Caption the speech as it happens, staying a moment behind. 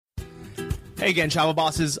Hey again, travel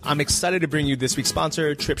bosses. I'm excited to bring you this week's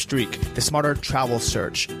sponsor, TripStreak, the smarter travel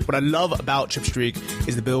search. What I love about TripStreak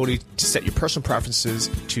is the ability to set your personal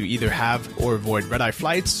preferences to either have or avoid red-eye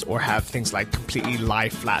flights or have things like completely lie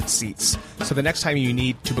flat seats. So the next time you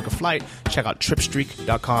need to book a flight, check out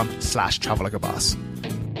tripstreak.com/travellikeaboss.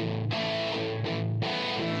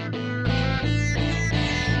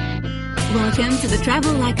 Welcome to the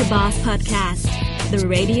Travel Like a Boss podcast, the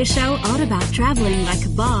radio show all about traveling like a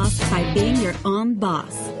boss by being your own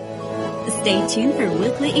boss. Stay tuned for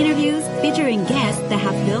weekly interviews featuring guests that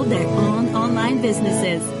have built their own online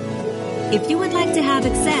businesses. If you would like to have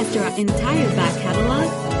access to our entire back catalog,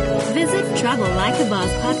 visit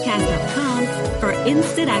travellikeabosspodcast.com for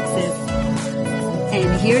instant access.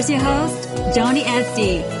 And here's your host, Johnny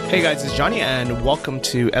FD. Hey guys, it's Johnny and welcome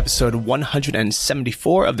to episode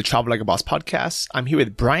 174 of the Travel Like a Boss podcast. I'm here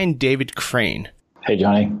with Brian David Crane. Hey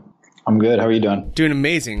Johnny, I'm good. How are you doing? Doing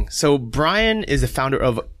amazing. So Brian is the founder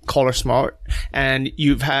of Caller Smart, and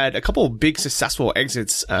you've had a couple of big successful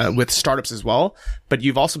exits with startups as well, but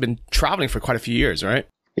you've also been traveling for quite a few years, right?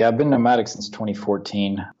 Yeah, I've been nomadic since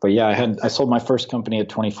 2014. But yeah, I sold my first company at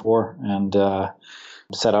 24 and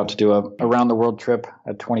set out to do a around the world trip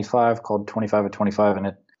at 25 called 25 at 25,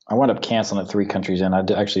 and I wound up canceling it 3 countries in. I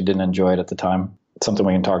actually didn't enjoy it at the time. It's something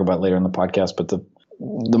we can talk about later in the podcast, but the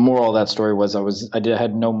moral of that story was I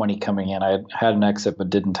had no money coming in. I had an exit, but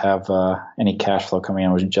didn't have any cash flow coming in.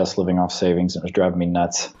 I was just living off savings. It was driving me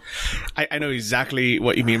nuts. I know exactly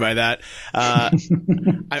what you mean by that. I'm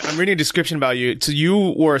reading a description about you. So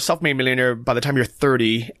you were a self-made millionaire by the time you're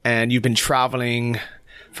 30, and you've been traveling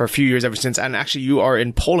for a few years ever since. And actually, you are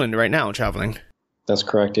in Poland right now traveling. That's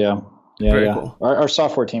correct. Yeah. Very cool. Our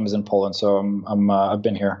software team is in Poland, so I've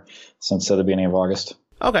been here since the beginning of August.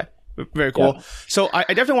 Okay. Very cool. Yeah. So I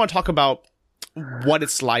definitely want to talk about what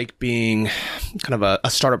it's like being kind of a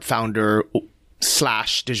startup founder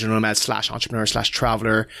 / digital nomad / entrepreneur /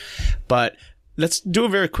 traveler. But let's do a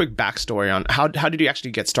very quick backstory on how did you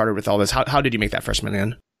actually get started with all this? How did you make that first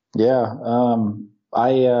million? Yeah.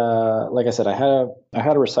 Like I said, I had a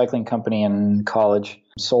recycling company in college,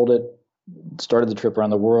 sold it, started the trip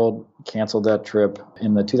around the world, canceled that trip.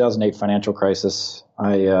 In the 2008 financial crisis,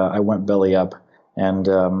 I went belly up and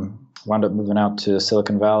wound up moving out to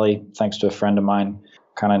Silicon Valley, thanks to a friend of mine,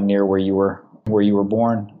 kind of near where you were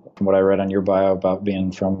born, from what I read on your bio about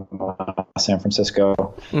being from San Francisco.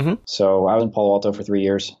 Mm-hmm. So I was in Palo Alto for 3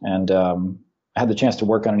 years, and I had the chance to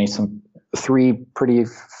work underneath 3 pretty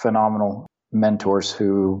phenomenal mentors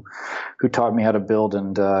who taught me how to build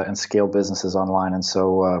and scale businesses online. And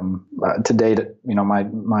so to date,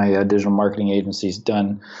 my digital marketing agency's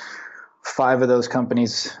done 5 of those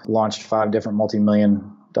companies, launched 5 different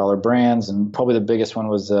multi-million-dollar brands, and probably the biggest one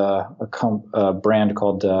was a brand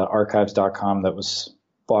called Archives.com that was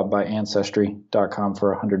bought by Ancestry.com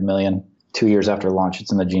for $100 million 2 years after launch.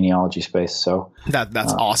 It's in the genealogy space. So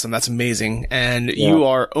that's awesome. That's amazing. And you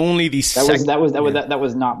are only the second. That was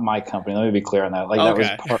not my company. Let me be clear on that. Like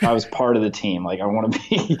okay. I was part of the team. Like I want to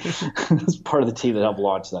be part of the team that helped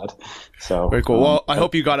launch that. So very cool. Well, I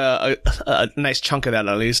hope you got a nice chunk of that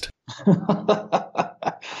at least.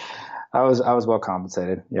 I was well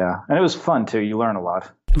compensated. Yeah. And it was fun too. You learn a lot.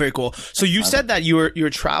 Very cool. So you said that you were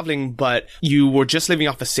traveling, but you were just living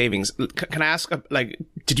off of savings. Can I ask,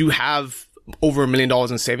 did you have over $1 million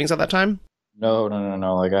in savings at that time? No.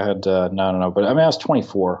 Like I had, no. But I mean, I was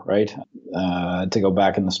 24, right? To go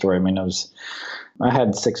back in the story, I mean, I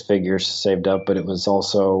had 6 figures saved up, but it was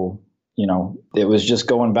also, it was just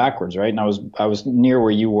going backwards, right? And I was near where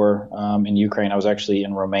you were, in Ukraine. I was actually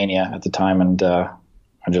in Romania at the time, and I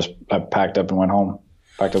packed up and went home.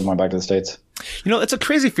 Packed up and went back to the States. It's a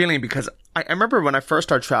crazy feeling because I remember when I first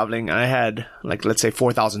started traveling, I had let's say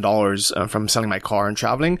 $4,000 from selling my car and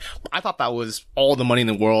traveling. I thought that was all the money in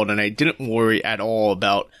the world, and I didn't worry at all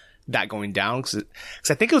about that going down because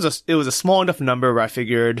I think it was a small enough number where I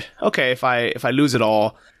figured, okay, if I lose it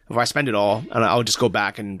all, if I spend it all, and I'll just go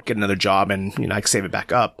back and get another job and I can save it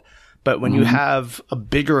back up. But when you have a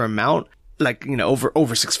bigger amount,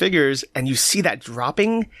 over 6 figures, and you see that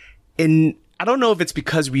dropping in. I don't know if it's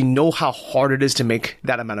because we know how hard it is to make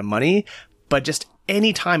that amount of money, but just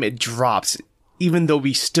any time it drops, even though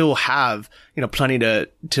we still have, plenty to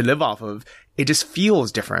live off of, it just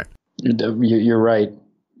feels different. You're right.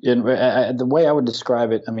 The way I would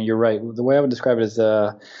describe it, I mean, you're right. The way I would describe it is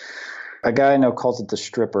a guy I know calls it the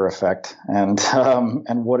stripper effect. And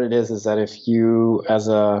what it is that if you, as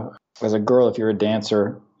a girl, if you're a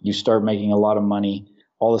dancer, you start making a lot of money,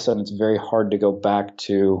 all of a sudden it's very hard to go back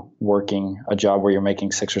to working a job where you're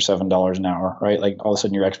making $6 or $7 an hour, right? Like all of a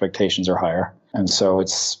sudden your expectations are higher. And so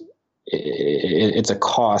it's a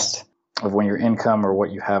cost of when your income or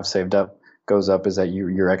what you have saved up goes up is that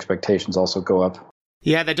your expectations also go up.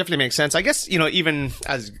 Yeah, that definitely makes sense. I guess, even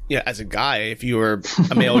as a guy, if you were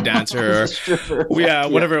a male dancer or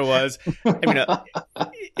whatever it was, I mean,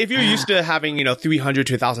 if you're used to having, $300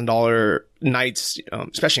 to $1,000 nights,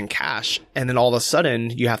 especially in cash, and then all of a sudden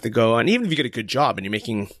you have to go, and even if you get a good job and you're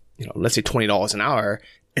making, let's say $20 an hour,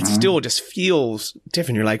 it still just feels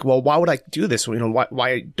different. You're like, well, why would I do this?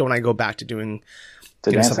 Why don't I go back to doing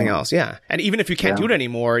something else? Yeah. And even if you can't do it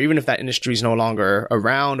anymore, even if that industry is no longer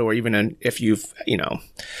around, or even if you've,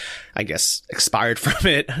 I guess, expired from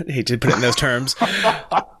it, I hate to put it in those terms,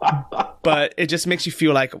 but it just makes you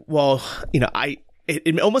feel like, well,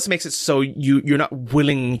 it almost makes it so you're not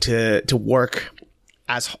willing to work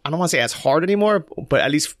as, I don't want to say as hard anymore, but at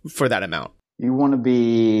least for that amount. You want to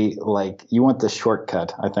be you want the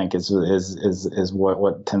shortcut, I think is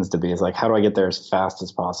what tends to be, is like, how do I get there as fast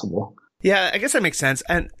as possible? Yeah, I guess that makes sense.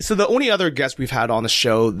 And so the only other guest we've had on the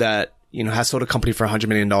show that, has sold a company for $100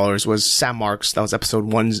 million was Sam Marks. That was episode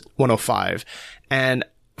 105. And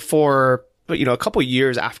for, a couple of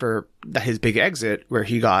years after his big exit, where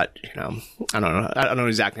he got, I don't know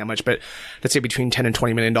exactly how much, but let's say between $10 and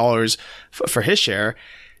 $20 million for his share,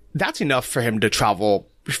 that's enough for him to travel,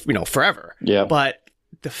 forever. Yeah. But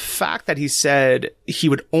the fact that he said he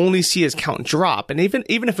would only see his count drop, and even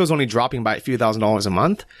if it was only dropping by a few $1,000s a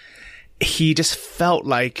month, he just felt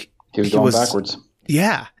like he was going backwards.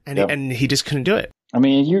 Yeah. And he just couldn't do it. I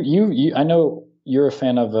mean, you I know you're a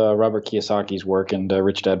fan of Robert Kiyosaki's work and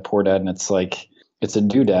Rich Dad, Poor Dad. And it's like, it's a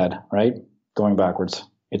doodad, right? Going backwards.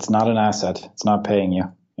 It's not an asset. It's not paying you.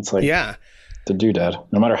 It's like, it's a doodad.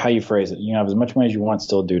 No matter how you phrase it, you have as much money as you want,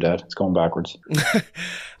 still a doodad. It's going backwards.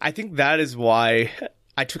 I think that is why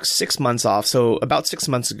I took 6 months off. So about 6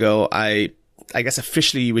 months ago, I guess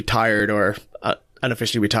officially retired, or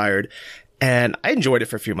unofficially retired, and I enjoyed it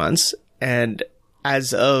for a few months. And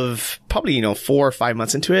as of probably 4 or 5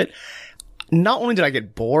 months into it, not only did I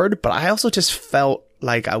get bored, but I also just felt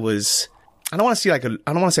like I was, I don't want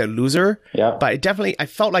to say a loser, but I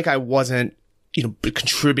felt like I wasn't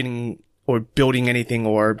contributing or building anything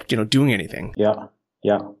or doing anything.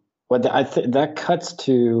 But that cuts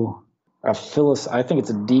to I think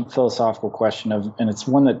it's a deep philosophical question and it's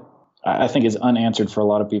one that I think is unanswered for a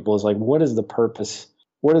lot of people, is like, what is the purpose?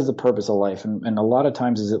 What is the purpose of life? And a lot of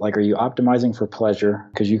times, is it like, are you optimizing for pleasure?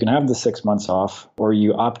 Because you can have the 6 months off, or are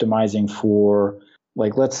you optimizing for,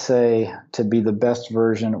 like, let's say, to be the best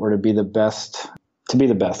version, or to be the best,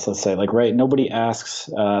 let's say, like, right? Nobody asks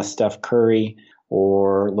Steph Curry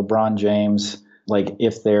or LeBron James, like,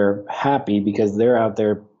 if they're happy because they're out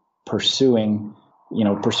there pursuing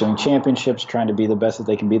championships, trying to be the best that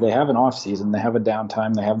they can be. They have an off season, they have a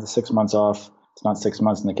downtime, they have the 6 months off. It's not 6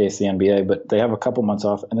 months in the case of the NBA, but they have a couple months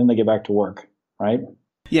off and then they get back to work, right?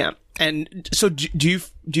 Yeah. And so do you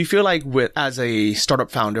feel like as a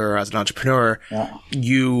startup founder or as an entrepreneur,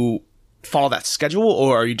 you follow that schedule,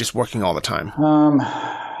 or are you just working all the time?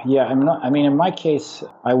 In my case,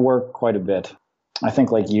 I work quite a bit. I think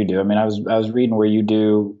like you do. I mean, I was reading where you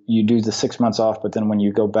do the 6 months off, but then when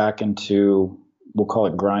you go back into, we'll call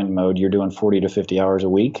it grind mode, you're doing 40 to 50 hours a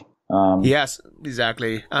week. Yes,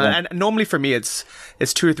 exactly. And normally for me, it's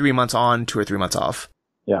 2 or 3 months on, 2 or 3 months off.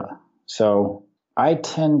 Yeah. So I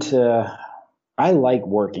like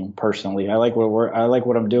working personally. I like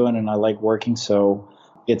what I'm doing, and I like working. So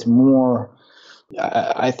it's more,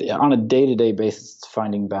 on a day-to-day basis, it's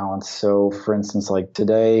finding balance. So for instance, like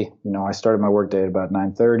today, I started my work day at about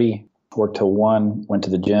 9:30, worked till 1, went to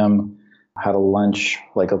the gym, had a lunch,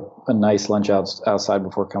 like a nice lunch outside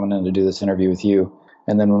before coming in to do this interview with you.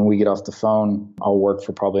 And then when we get off the phone, I'll work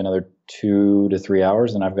for probably another 2 to 3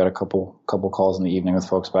 hours. And I've got a couple calls in the evening with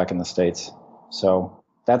folks back in the States. So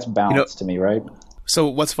that's balance to me, right? So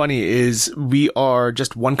what's funny is we are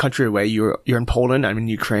just one country away. You're in Poland, I'm in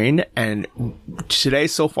Ukraine. And today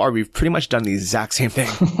so far, we've pretty much done the exact same thing.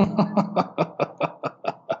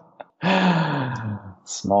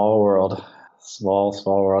 Small world. Small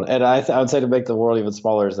world. And I would say, to make the world even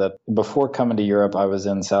smaller, is that before coming to Europe, I was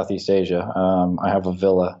in Southeast Asia. I have a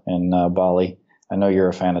villa in Bali. I know you're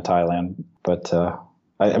a fan of Thailand, but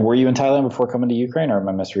were you in Thailand before coming to Ukraine, or am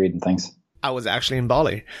I misreading things? I was actually in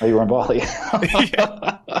Bali. Oh, you were in Bali.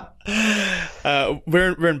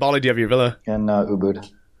 Where in Bali do you have your villa? In Ubud.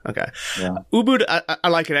 Okay. Yeah. Ubud, I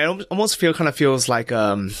like it. I almost feels like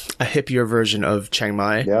a hippier version of Chiang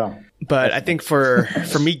Mai. Yeah. But I think for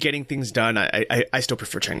me getting things done, I still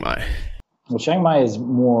prefer Chiang Mai. Well, Chiang Mai is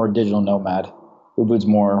more digital nomad. Ubud's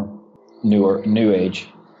more new age,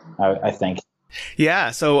 I think.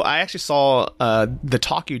 Yeah, so I actually saw the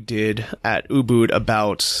talk you did at Ubud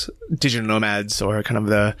about digital nomads, or kind of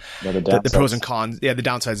the pros and cons. Yeah, the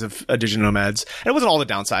downsides of digital nomads. And it wasn't all the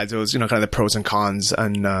downsides. It was, kind of the pros and cons,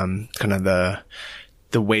 and kind of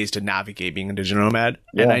the ways to navigate being a digital nomad.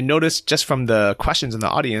 Yeah. And I noticed just from the questions in the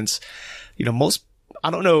audience, most,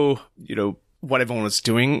 I don't know, what everyone was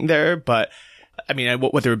doing there, but I mean,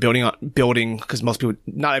 what they were building, because most people,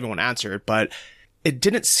 not everyone answered, but it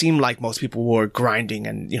didn't seem like most people were grinding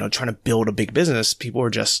and, trying to build a big business. People were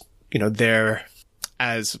just, there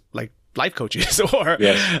as like life coaches or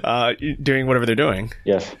doing whatever they're doing.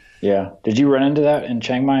 Yes. Yeah. Did you run into that in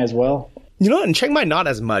Chiang Mai as well? In Chiang Mai, not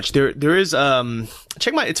as much. There is,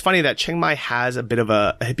 Chiang Mai, it's funny that Chiang Mai has a bit of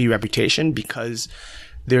a hippie reputation, because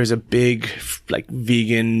there's a big, like,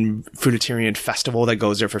 vegan fruitarian festival that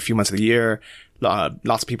goes there for a few months of the year.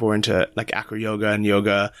 Lots of people are into like acro yoga,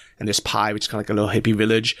 and there's Pai, which is kind of like a little hippie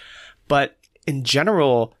village. But in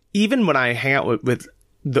general, even when I hang out with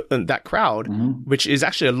that crowd, which is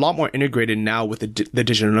actually a lot more integrated now with the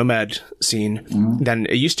digital nomad scene than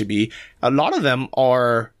it used to be, a lot of them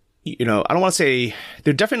are, I don't want to say,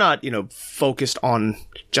 they're definitely not, focused on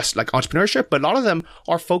just like entrepreneurship, but a lot of them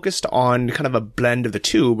are focused on kind of a blend of the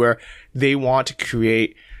two, where they want to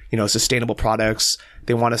create, sustainable products.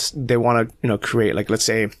 They want to, create, like, let's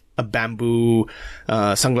say, a bamboo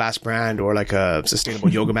sunglass brand, or like a sustainable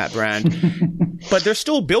yoga mat brand. But they're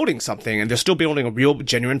still building something, and they're still building a real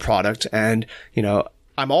genuine product. And,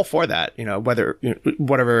 I'm all for that, whether,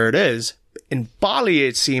 whatever it is. In Bali,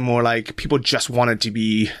 it seemed more like people just wanted to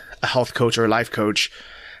be a health coach or a life coach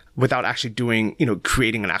without actually doing,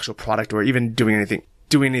 creating an actual product, or even doing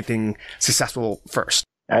anything successful first.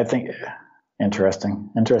 I think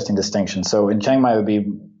interesting distinction. So in Chiang Mai, it would be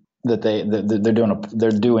that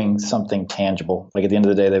they're doing something tangible. Like at the end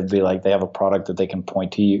of the day, they'd be like, they have a product that they can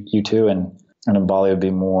point to you to, and in Bali it would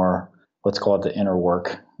be more, let's call it the inner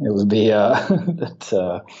work. It would be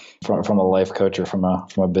from a life coach, or from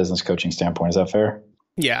a business coaching standpoint. Is that fair?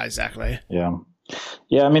 Yeah, exactly. Yeah.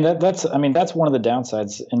 I mean, that's one of the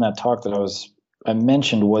downsides in that talk that I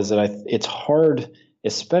mentioned, was that it's hard,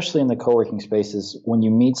 especially in the co-working spaces, when you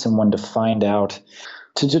meet someone, to find out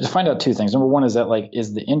two things. Number one is that, like,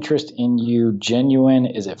 is the interest in you genuine?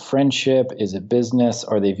 Is it friendship? Is it business?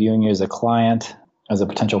 Are they viewing you as a client, as a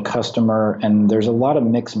potential customer? And there's a lot of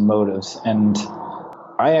mixed motives. And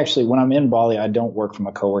I actually, when I'm in Bali, I don't work from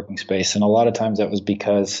a co-working space. And a lot of times that was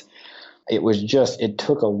because it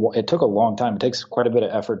took a long time. It takes quite a bit of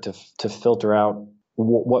effort to filter out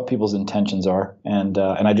what people's intentions are. And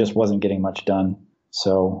I just wasn't getting much done.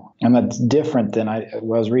 So, and that's different than I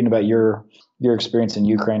was reading about your experience in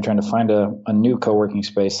Ukraine, trying to find a new co-working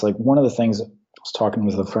space. Like, one of the things, I was talking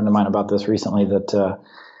with a friend of mine about this recently, that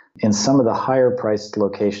in some of the higher priced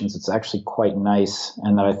locations, it's actually quite nice.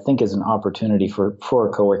 And that I think is an opportunity for a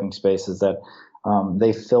co-working space, is that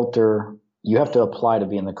they filter, you have to apply to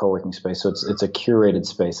be in the co-working space. So it's a curated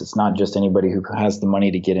space. It's not just anybody who has the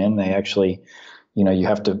money to get in. They actually, you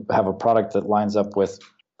have to have a product that lines up with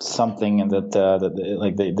something, and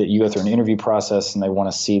that you go through an interview process, and they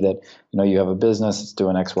want to see that, you have a business that's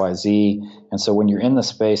doing X, Y, Z. And so when you're in the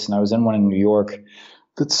space, and I was in one in New York,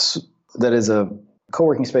 that is a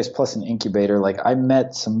co-working space plus an incubator. Like, I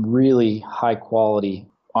met some really high quality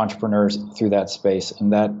entrepreneurs through that space,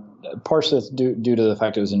 and that partially due to the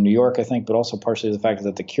fact it was in New York, I think, but also partially the fact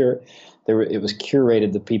that it was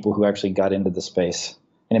curated, the people who actually got into the space.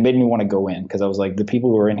 And it made me want to go in, because I was like, the people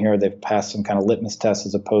who are in here, they've passed some kind of litmus test,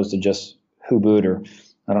 as opposed to just Ubud, or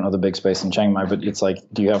I don't know the big space in Chiang Mai, but it's like,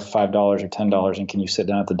 do you have $5 or $10, and can you sit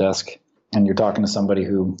down at the desk, and you're talking to somebody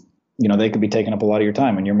who, they could be taking up a lot of your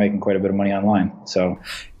time, and you're making quite a bit of money online. So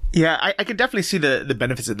yeah, I could definitely see the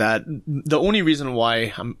benefits of that. The only reason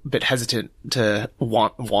why I'm a bit hesitant to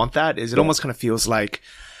want that is it almost kind of feels like,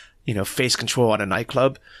 face control at a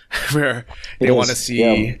nightclub, where they want to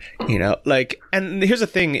see, and here's the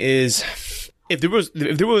thing is, if in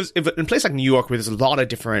a place like New York, where there's a lot of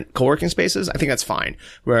different co-working spaces, I think that's fine.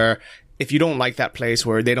 Where if you don't like that place,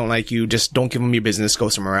 where they don't like you, just don't give them your business, go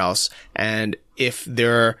somewhere else. And if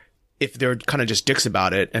they're kind of just dicks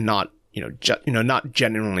about it, and not, not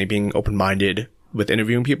genuinely being open-minded with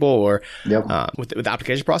interviewing people, or with the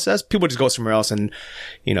application process, people just go somewhere else, and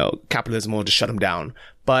capitalism will just shut them down.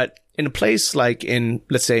 But in a place like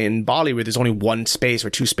let's say in Bali, where there's only one space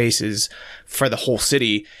or two spaces for the whole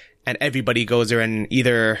city, and everybody goes there, and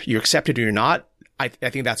either you're accepted or you're not, I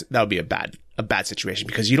think that would be a bad situation,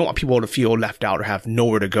 because you don't want people to feel left out, or have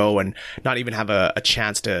nowhere to go, and not even have a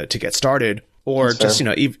chance to get started, or just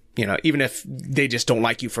even if they just don't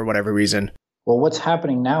like you for whatever reason. Well, what's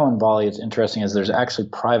happening now in Bali, it's interesting, is there's actually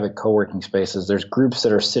private co-working spaces. There's groups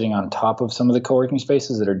that are sitting on top of some of the co-working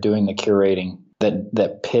spaces that are doing the curating,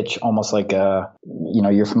 that pitch almost like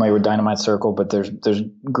you're familiar with Dynamite Circle, but there's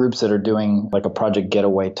groups that are doing like a Project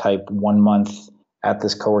Getaway type 1 month at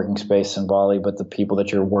this co-working space in Bali, but the people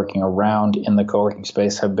that you're working around in the co-working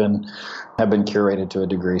space have been curated to a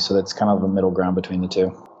degree. So that's kind of a middle ground between the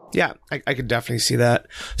two. Yeah, I could definitely see that.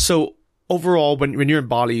 So overall, when you're in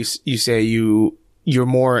Bali, you say you're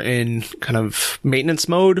more in kind of maintenance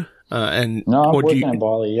mode. No, I'm working in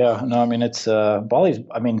Bali. Yeah, no, I mean it's Bali's.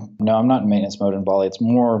 I mean, no, I'm not in maintenance mode in Bali. It's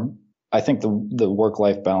more. I think the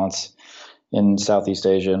work-life balance in Southeast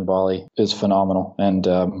Asia and Bali is phenomenal, and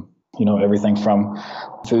everything from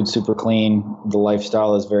food super clean. The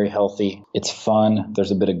lifestyle is very healthy. It's fun.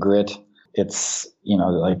 There's a bit of grit. It's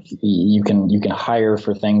like you can hire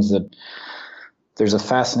for things that. There's a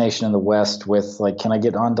fascination in the West with like, can I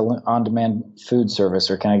get on-demand food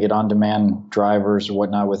service, or can I get on-demand drivers or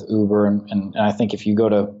whatnot with Uber? And I think if you go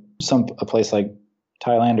to a place like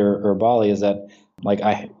Thailand or Bali, is that like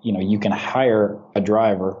you can hire a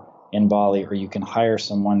driver in Bali, or you can hire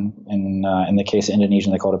someone in the case of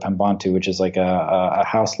Indonesian, they call it a pembantu, which is like a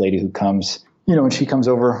house lady who comes, and she comes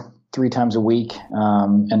over 3 times a week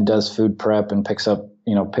and does food prep and picks up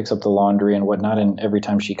the laundry and whatnot. And every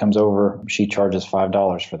time she comes over, she charges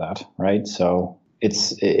 $5 for that. Right. So and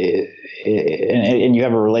you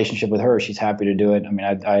have a relationship with her. She's happy to do it. I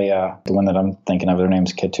mean, the one that I'm thinking of, her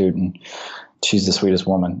name's Ketut, and she's the sweetest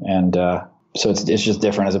woman. And so it's just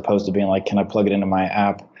different, as opposed to being like, can I plug it into my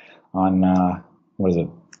app on,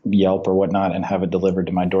 Yelp or whatnot, and have it delivered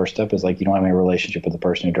to my doorstep? Is like, you don't have any relationship with the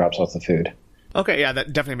person who drops off the food. Okay. Yeah,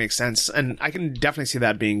 that definitely makes sense. And I can definitely see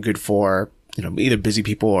that being good for, either busy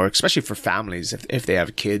people, or especially for families if they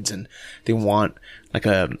have kids and they want like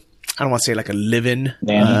I don't want to say like a live-in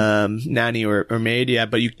nanny or maid. Yeah,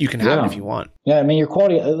 but you can have it if you want. Yeah, I mean, your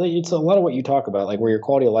quality, it's a lot of what you talk about, like where your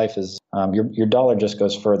quality of life is, your dollar just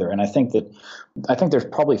goes further. And I think there's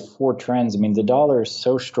probably 4 trends. I mean, the dollar is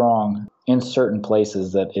so strong in certain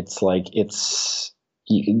places that it's like, that's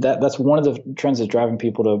one of the trends that's driving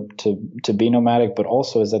people to be nomadic, but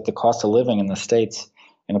also is that the cost of living in the States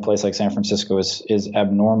in a place like San Francisco is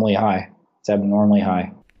abnormally high. It's abnormally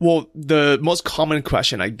high. Well, the most common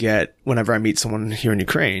question I get whenever I meet someone here in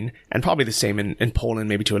Ukraine, and probably the same in Poland,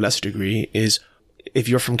 maybe to a lesser degree, is if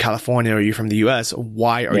you're from California or you're from the US,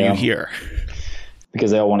 why are you here? Because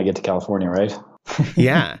they all want to get to California, right?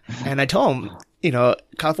 Yeah. And I tell them,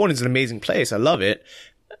 California is an amazing place. I love it.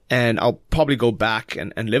 And I'll probably go back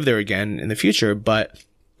and live there again in the future. But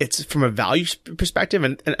it's from a value perspective.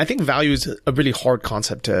 And I think value is a really hard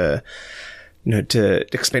concept to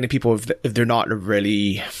explain to people if they're not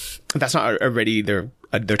really, if that's not already their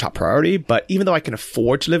top priority. But even though I can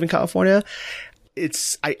afford to live in California,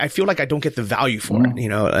 I feel like I don't get the value for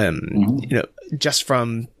it, just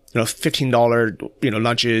from, $15,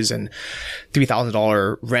 lunches and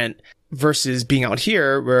 $3,000 rent versus being out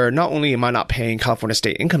here where not only am I not paying California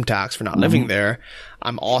state income tax for not living there,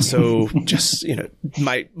 I'm also just,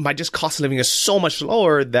 my just cost of living is so much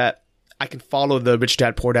lower that I can follow the rich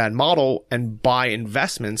dad, poor dad model and buy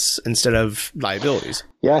investments instead of liabilities.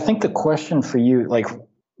 Yeah, I think the question for you, like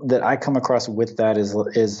that I come across with that is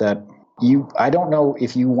that I don't know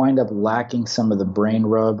if you wind up lacking some of the brain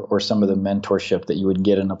rub or some of the mentorship that you would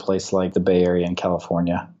get in a place like the Bay Area in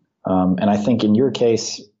California. And I think in your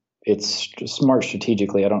case, it's smart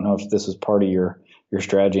strategically. I don't know if this was part of your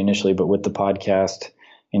strategy initially, but with the podcast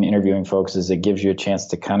and interviewing folks, is it gives you a chance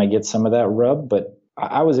to kind of get some of that rub. But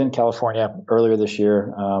I was in California earlier this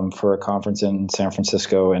year for a conference in San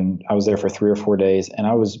Francisco, and I was there for 3 or 4 days. And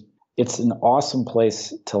it's an awesome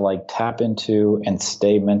place to like tap into and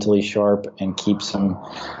stay mentally sharp and keep some,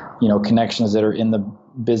 connections that are in the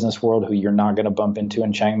business world who you're not going to bump into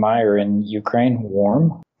in Chiang Mai or in Ukraine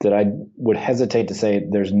warm, that I would hesitate to say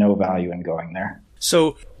there's no value in going there.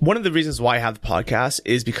 So one of the reasons why I have the podcast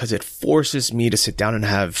is because it forces me to sit down and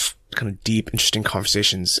have kind of deep, interesting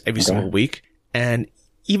conversations every single week. And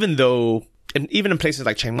even in places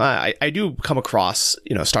like Chiang Mai, I do come across,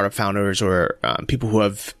 startup founders or people who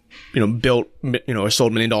have, built, or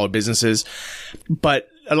sold $1 million businesses, but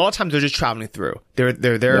a lot of times they're just traveling through. They're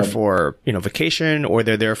there for, vacation, or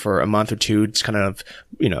they're there for a month or two, just kind of,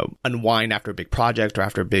 unwind after a big project or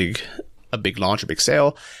after a big launch or big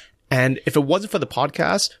sale. And if it wasn't for the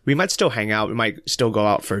podcast, we might still hang out. We might still go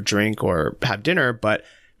out for a drink or have dinner, but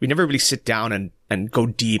we never really sit down and go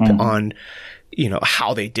deep on,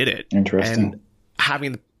 how they did it. Interesting. And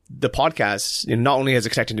having the podcast, not only has it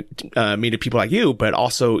connected me to people like you, but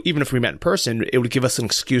also even if we met in person, it would give us an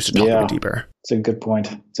excuse to talk a bit deeper. It's a good point.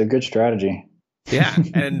 It's a good strategy. Yeah.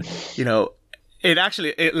 And, it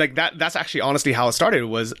actually, that's actually honestly how it started.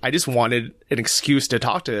 Was I just wanted an excuse to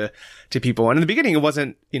talk to people. And in the beginning, it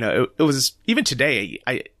wasn't, it was, even today,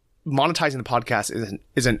 monetizing the podcast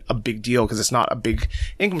isn't a big deal because it's not a big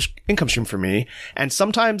income stream for me. And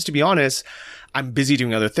sometimes, to be honest, I'm busy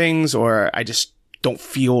doing other things, or I just don't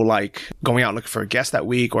feel like going out and looking for a guest that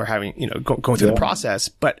week, or having, going through the process.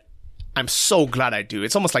 But I'm so glad I do.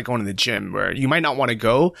 It's almost like going to the gym, where you might not want to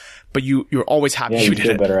go, but you're always happy you you did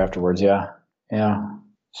feel it. better afterwards. Yeah.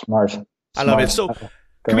 Smart. I love it. So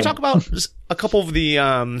can we talk about a couple of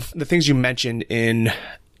the things you mentioned in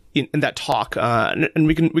that talk? And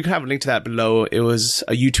we can have a link to that below. It was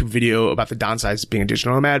a YouTube video about the downsides of being a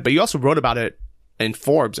digital nomad, but you also wrote about it in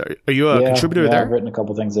Forbes. Are you a contributor there? I've written a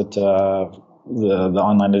couple of things that the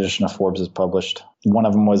online edition of Forbes has published. One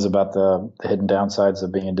of them was about the hidden downsides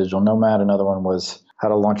of being a digital nomad. Another one was how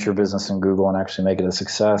to launch your business in Google and actually make it a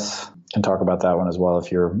success. Can talk about that one as well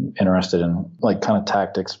if you're interested in like kind of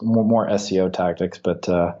tactics, more SEO tactics. But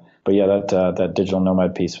yeah, that digital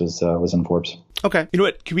nomad piece was in Forbes. Okay, you know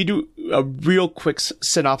what? Can we do a real quick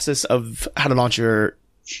synopsis of how to launch your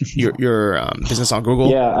business on Google?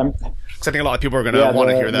 Yeah, because I think a lot of people are going to want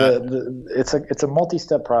to hear that. It's a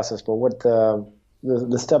multi-step process, but what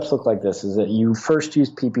the steps look like this is that you first use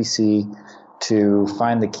PPC to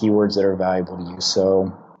find the keywords that are valuable to you.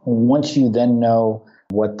 So once you then know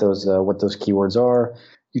what those keywords are,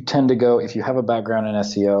 you tend to go, if you have a background in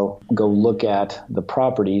SEO, go look at the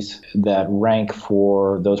properties that rank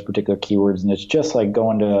for those particular keywords. And it's just like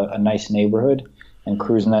going to a nice neighborhood and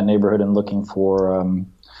cruising that neighborhood and looking for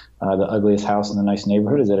the ugliest house in the nice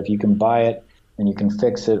neighborhood, is that if you can buy it and you can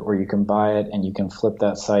fix it, or you can buy it and you can flip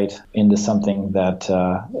that site into something that,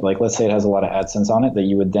 like let's say it has a lot of AdSense on it, that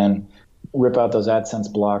you would then rip out those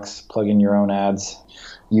AdSense blocks, plug in your own ads,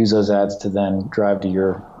 use those ads to then drive to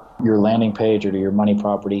your landing page or to your money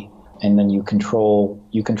property, and then you control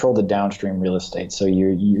the downstream real estate. So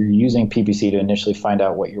you're using PPC to initially find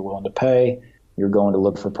out what you're willing to pay. You're going to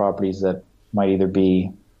look for properties that might either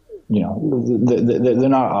be, they're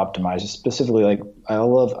not optimized. Specifically, like I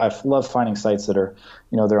love finding sites that are,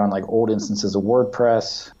 they're on like old instances of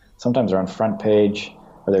WordPress. Sometimes they're on Front Page,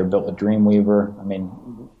 or they're built with Dreamweaver. I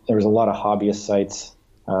mean, there's a lot of hobbyist sites.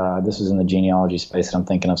 This was in the genealogy space that I'm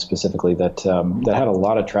thinking of specifically, that had a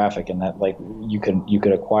lot of traffic, and that like you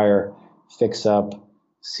could acquire, fix up,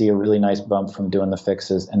 see a really nice bump from doing the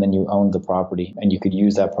fixes, and then you owned the property, and you could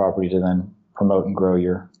use that property to then promote and grow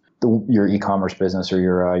your e-commerce business or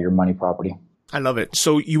your money property. I love it.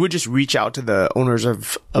 So you would just reach out to the owners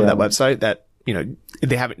of that website that,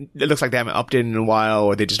 they haven't, it looks like they haven't updated in a while,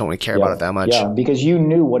 or they just don't really care about it that much. Yeah, because you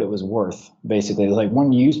knew what it was worth, basically. Like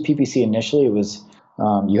when you used PPC initially, it was,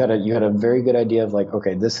 you had a very good idea of like,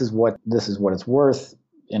 okay, this is what it's worth.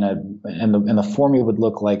 And the formula would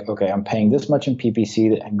look like, okay, I'm paying this much in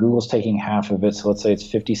PPC, and Google's taking half of it. So let's say it's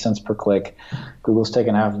 50 cents per click. Google's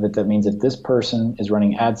taking half of it. That means if this person is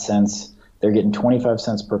running AdSense, they're getting 25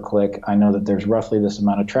 cents per click. I know that there's roughly this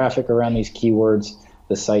amount of traffic around these keywords.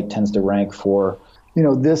 The site tends to rank for,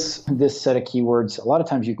 this set of keywords. A lot of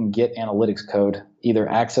times you can get analytics code, either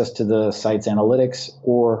access to the site's analytics,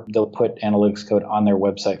 or they'll put analytics code on their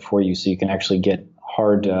website for you, so you can actually get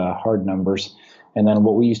hard numbers. And then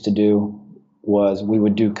what we used to do was we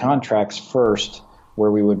would do contracts first,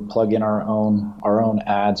 where we would plug in our own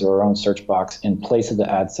ads or our own search box in place of the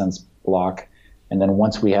AdSense block. And then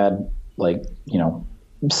once we had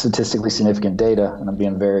statistically significant data, and I'm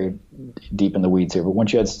being very deep in the weeds here, but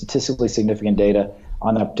once you had statistically significant data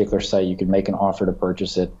on that particular site, you could make an offer to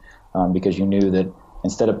purchase it, because you knew that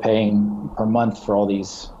instead of paying per month for all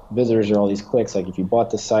these visitors or all these clicks, like if you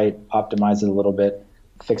bought the site, optimized it a little bit,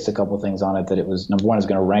 fixed a couple things on it, that it was, number one, is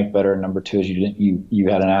going to rank better, and number two is you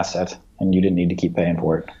had an asset and you didn't need to keep paying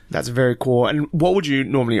for it. That's very cool. And what would you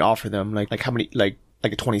normally offer them? Like how many, like a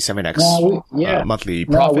 27x monthly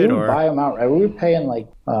profit? No, we would buy them outright. We were paying like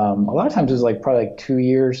a lot of times it was like probably like 2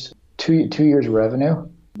 years revenue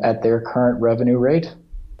at their current revenue rate,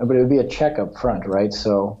 but it would be a check up front, right?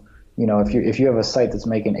 So if you have a site that's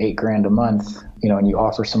making $8,000 a month, and you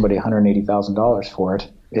offer somebody $180,000 for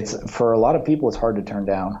it, it's, for a lot of people, it's hard to turn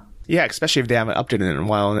down. Yeah, especially if they haven't updated it in a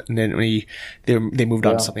while, and then they moved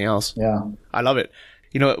on to something else. Yeah, I love it.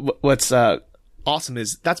 What's awesome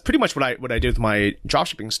is that's pretty much what I did with my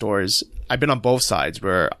dropshipping stores. I've been on both sides,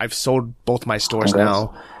 where I've sold both my stores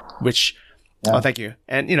now, which oh, thank you.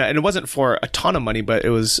 And and it wasn't for a ton of money, but it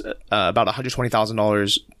was about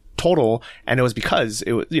 $120,000 total. And it was because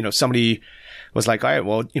it was, somebody was like, all right,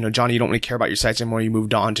 well, Johnny, you don't really care about your sites anymore. You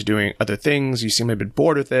moved on to doing other things. You seem a bit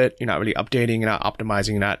bored with it. You're not really updating, you're not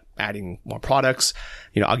optimizing, you're not adding more products.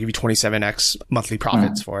 I'll give you 27x monthly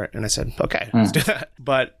profits for it. And I said, okay, let's do that.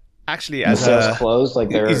 But actually, as the sales closed, like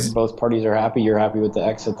both parties are happy. You're happy with the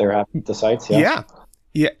exit. They're happy with the sites. Yeah.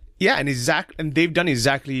 And they've done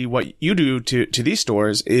exactly what you do to these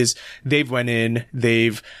stores is they've went in,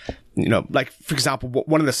 they've, like, for example,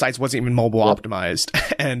 one of the sites wasn't even mobile optimized,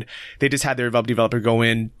 and they just had their web developer go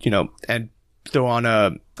in, and throw on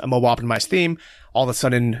a mobile optimized theme. All of a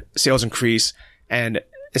sudden, sales increase, and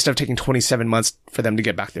instead of taking 27 months for them to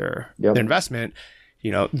get back their investment,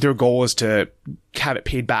 their goal is to have it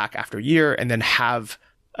paid back after a year and then have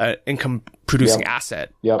an income producing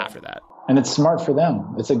asset after that. And it's smart for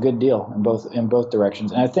them. It's a good deal in both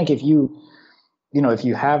directions. And I think if you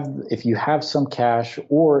have some cash,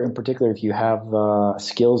 or in particular, if you have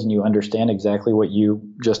skills and you understand exactly what you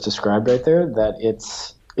just described right there, that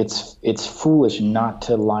it's foolish not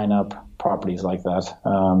to line up properties like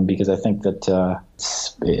that, because I think that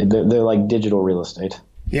they're like digital real estate.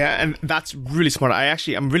 Yeah, and that's really smart.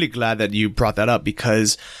 I'm really glad that you brought that up,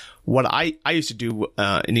 because what I used to do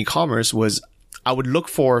in e-commerce was I would look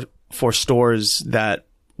for stores that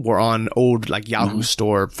were on old like Yahoo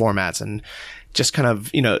store formats and just kind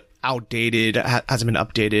of, outdated, hasn't been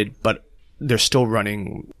updated, but they're still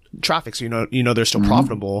running traffic. So, they're still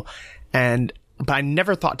profitable. But I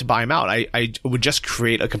never thought to buy them out. I would just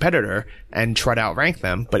create a competitor and try to outrank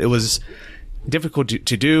them, but it was difficult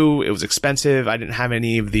to do. It was expensive. I didn't have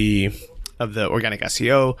any of the organic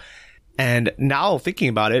SEO. And now thinking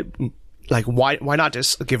about it, like, why not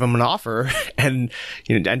just give them an offer and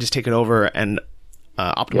just take it over and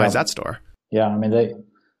optimize that store? Yeah, I mean,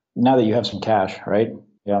 now that you have some cash, right?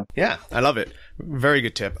 Yeah, I love it. Very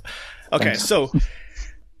good tip. Okay, Thanks. So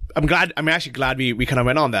I'm actually glad we kind of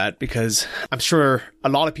went on that, because I'm sure a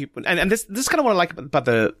lot of people, and this is kind of what I like about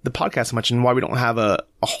the podcast so much, and why we don't have a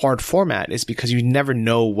hard format, is because you never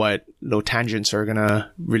know what little tangents are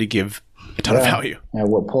gonna really give a ton of value. Yeah,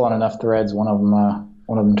 we'll pull on enough threads. One of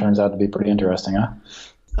them turns out to be pretty interesting, huh?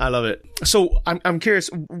 I love it. So I'm curious,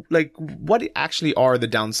 like, what actually are the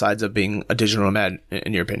downsides of being a digital nomad,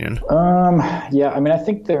 in your opinion? Yeah, I mean,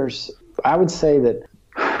 I would say that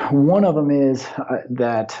one of them is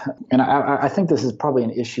that, and I think this is probably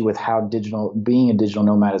an issue with how being a digital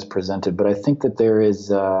nomad is presented, but I think that there is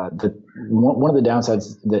one of the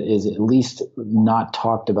downsides that is at least not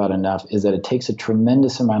talked about enough is that it takes a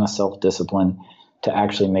tremendous amount of self-discipline to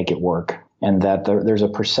actually make it work. And that there's a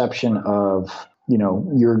perception of,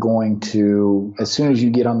 you're going to, as soon as you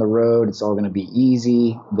get on the road, it's all going to be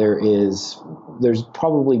easy. There's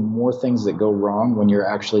probably more things that go wrong when you're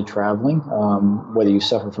actually traveling, whether you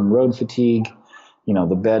suffer from road fatigue,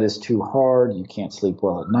 the bed is too hard, you can't sleep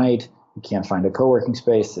well at night, you can't find a co-working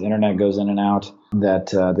space, the internet goes in and out,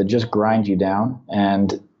 that just grind you down.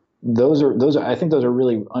 And those are I think those are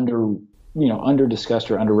really under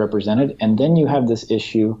discussed or underrepresented. And then you have this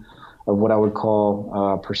issue of what I would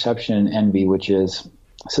call perception and envy, which is,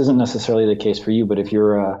 this isn't necessarily the case for you, but if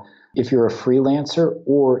you're a freelancer,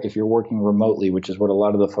 or if you're working remotely, which is what a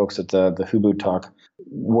lot of the folks at the Hubu talk,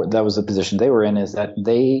 that was the position they were in, is that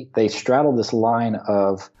they straddle this line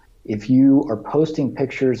of, if you are posting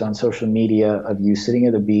pictures on social media of you sitting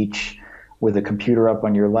at the beach with a computer up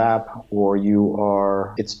on your lap,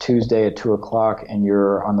 or it's Tuesday at 2:00 and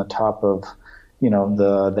you're on the top of,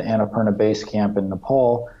 the Annapurna base camp in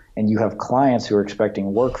Nepal, and you have clients who are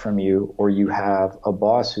expecting work from you, or you have a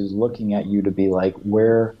boss who's looking at you to be like,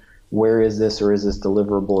 where is this, or is this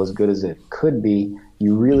deliverable as good as it could be?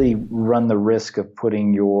 You really run the risk of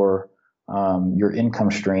putting your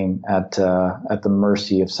income stream at the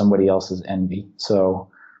mercy of somebody else's envy. So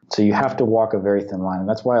you have to walk a very thin line. And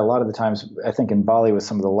that's why a lot of the times, I think in Bali with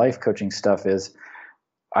some of the life coaching stuff, is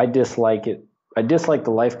I dislike it. I dislike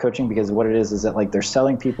the life coaching because what it is that, like, they're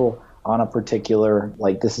selling people on a particular,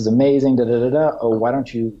 like, this is amazing, oh, why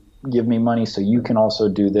don't you give me money so you can also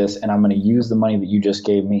do this, and I'm going to use the money that you just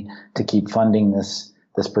gave me to keep funding this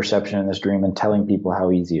perception and this dream and telling people how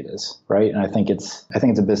easy it is, right? And I think it's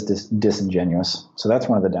a bit disingenuous. So that's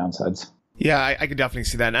one of the downsides. Yeah, I could definitely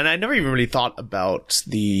see that. And I never even really thought about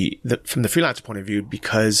the from the freelancer point of view,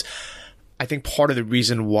 because I think part of the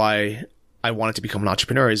reason why I wanted to become an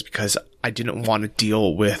entrepreneur is because I didn't want to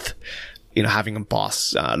deal with, having a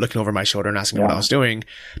boss looking over my shoulder and asking me what I was doing.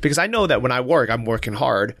 Because I know that when I work, I'm working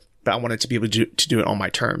hard, but I wanted to be able to do it on my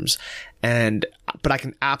terms. But I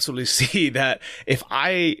can absolutely see that if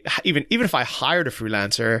even if I hired a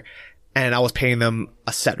freelancer and I was paying them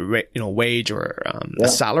a set wage or a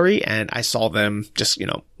salary, and I saw them just,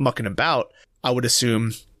 mucking about, I would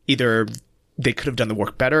assume either they could have done the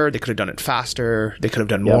work better, they could have done it faster, they could have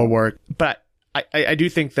done more work. But I do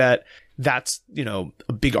think that that's,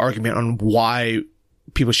 a big argument on why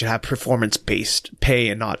people should have performance-based pay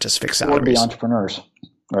and not just fixed salaries. Or be entrepreneurs,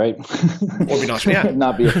 right? Or be an entrepreneur,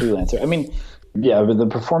 not be a freelancer. I mean, yeah, but the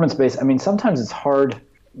performance-based, sometimes it's hard.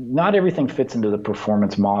 Not everything fits into the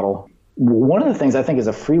performance model. One of the things I think as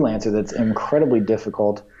a freelancer that's incredibly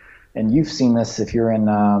difficult, and you've seen this if you're in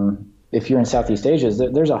Southeast Asia, is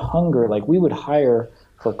that there's a hunger. Like, we would hire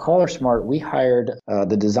for CollarSmart. We hired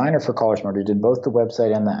the designer for CollarSmart who did both the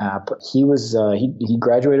website and the app. He was he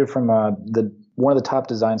graduated from one of the top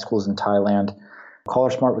design schools in Thailand.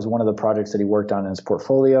 CollarSmart was one of the projects that he worked on in his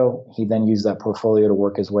portfolio. He then used that portfolio to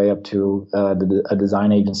work his way up to a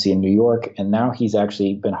design agency in New York, and now he's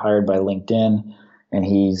actually been hired by LinkedIn, and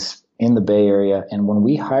he's in the Bay Area. And when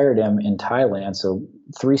we hired him in Thailand, so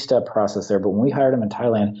 3-step process there, but when we hired him in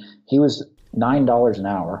Thailand, he was $9 an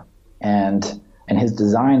hour, and his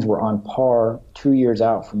designs were on par 2 years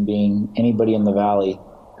out from being anybody in the Valley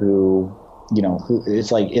who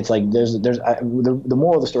it's like there's the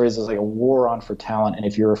moral of the story is there's like a war on for talent. And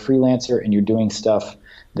if you're a freelancer and you're doing stuff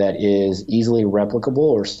that is easily replicable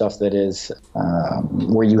or stuff that is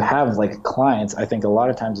where you have like clients, I think a lot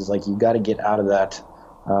of times it's like you've got to get out of that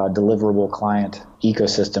deliverable client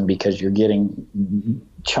ecosystem, because you're getting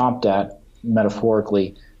chomped at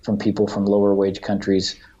metaphorically from people from lower wage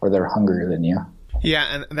countries, or they're hungrier than you.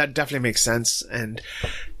 Yeah, and that definitely makes sense. And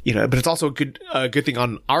but it's also a good thing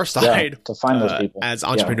on our side to find those people as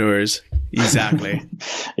entrepreneurs. Yeah. Exactly.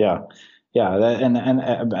 Yeah.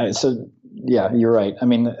 So yeah, you're right. I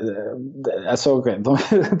mean, that's so great.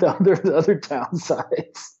 The other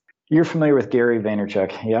downsides. You're familiar with Gary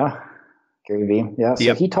Vaynerchuk, yeah? Gary V. Yeah.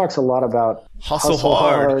 So he talks a lot about hustle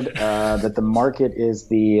hard. That the market is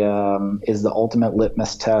the ultimate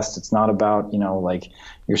litmus test. It's not about, like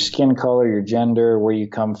your skin color, your gender, where you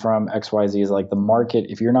come from, XYZ. Is like the market.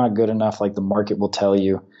 If you're not good enough, like the market will tell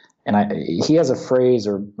you. And he has a phrase,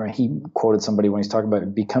 or he quoted somebody when he's talking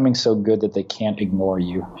about becoming so good that they can't ignore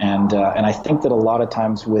you. And I think that a lot of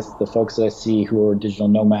times with the folks that I see who are digital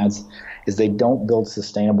nomads is they don't build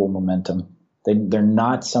sustainable momentum. They're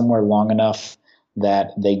not somewhere long enough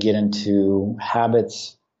that they get into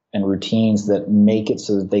habits and routines that make it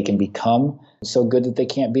so that they can become so good that they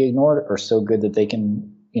can't be ignored, or so good that they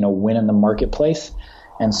can, win in the marketplace.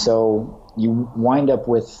 And so you wind up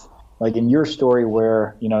with, like in your story,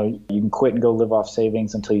 where, you can quit and go live off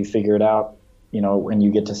savings until you figure it out, when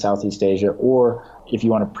you get to Southeast Asia. Or if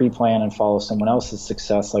you want to pre-plan and follow someone else's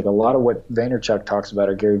success, like a lot of what Vaynerchuk talks about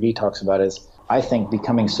or Gary Vee talks about is, I think,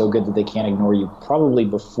 becoming so good that they can't ignore you probably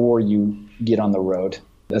before you get on the road.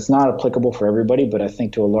 That's not applicable for everybody, but I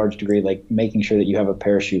think to a large degree, like making sure that you have a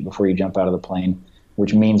parachute before you jump out of the plane,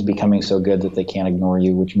 which means becoming so good that they can't ignore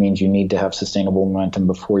you, which means you need to have sustainable momentum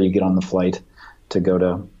before you get on the flight to go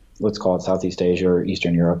to, let's call it Southeast Asia or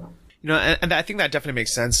Eastern Europe. And I think that definitely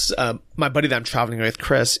makes sense. My buddy that I'm traveling with,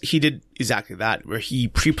 Chris, he did exactly that, where he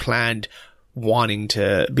pre-planned wanting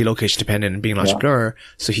to be location dependent and being an entrepreneur.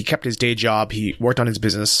 So he kept his day job. He worked on his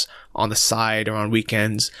business on the side or on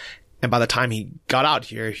weekends. And by the time he got out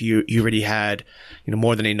here, he already had,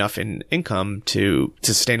 more than enough in income to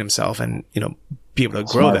sustain himself and, be able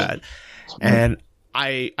to grow that. And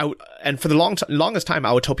and for the longest time,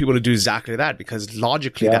 I would tell people to do exactly that, because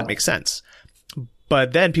logically that makes sense.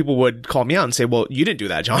 But then people would call me out and say, well, you didn't do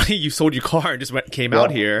that, Johnny. You sold your car and just came out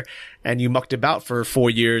here and you mucked about for 4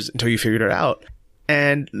 years until you figured it out.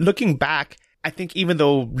 And looking back, I think even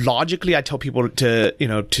though logically I tell people to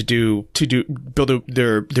build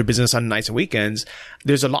their business on nights and weekends,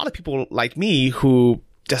 there's a lot of people like me who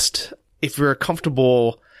just, if we're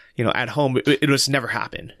comfortable, at home, it was never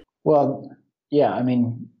happen. Well, yeah, I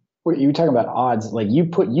mean, you were talking about odds. Like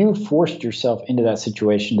you forced yourself into that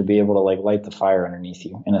situation to be able to like light the fire underneath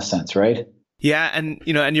you, in a sense, right? Yeah, and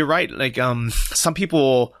and you're right. Like some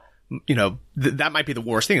people, that might be the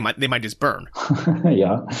worst thing. They might just burn.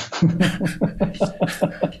 Yeah.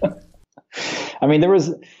 I mean, there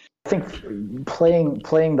was, I think,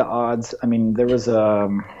 playing the odds. I mean, there was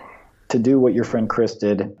to do what your friend Chris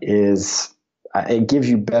did is it gives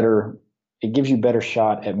you better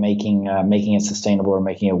shot at making it sustainable or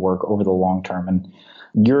making it work over the long term. And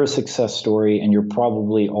you're a success story, and you're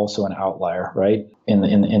probably also an outlier, right? In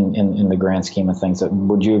the grand scheme of things.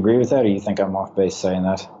 Would you agree with that, or you think I'm off base saying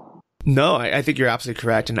that? No, I think you're absolutely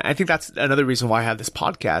correct. And I think that's another reason why I have this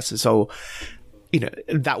podcast. So,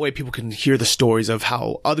 that way people can hear the stories of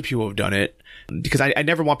how other people have done it. Because I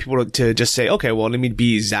never want people to just say, okay, well, let me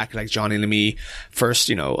be exactly like Johnny. Let me first,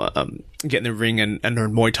 get in the ring and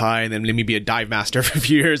learn Muay Thai, and then let me be a dive master for a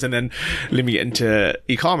few years, and then let me get into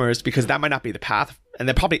e-commerce, because that might not be the path. And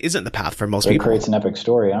that probably isn't the path for most people. It creates an epic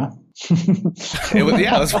story, huh? It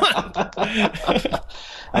was fun.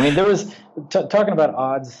 I mean, there was talking about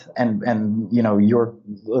odds and your,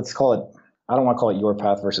 let's call it, I don't want to call it your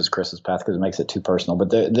path versus Chris's path because it makes it too personal. But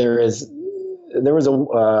there was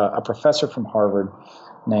a professor from Harvard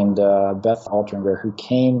named Beth Altringer who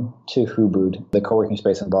came to Ubud, the co-working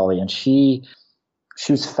space in Bali, and she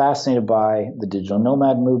was fascinated by the digital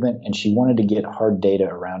nomad movement, and she wanted to get hard data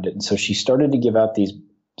around it. And so she started to give out these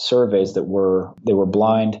surveys they were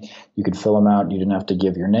blind. You could fill them out. You didn't have to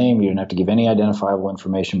give your name. You didn't have to give any identifiable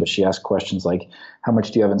information, but she asked questions like, how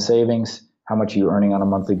much do you have in savings? How much are you earning on a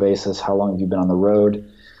monthly basis? How long have you been on the road?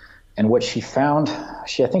 And what she found, I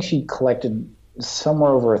think she collected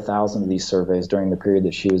somewhere over 1,000 of these surveys during the period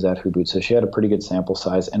that she was at Ubud. So she had a pretty good sample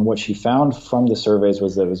size. And what she found from the surveys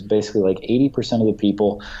was that it was basically like 80% of the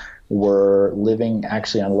people were living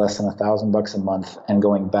actually on less than $1,000 a month and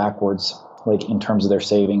going backwards, like in terms of their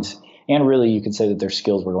savings. And really, you could say that their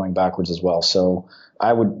skills were going backwards as well. So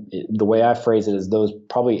the way I phrase it is those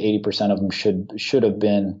probably 80% of them should have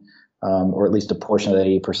been, or at least a portion of that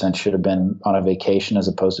 80% should have been on a vacation as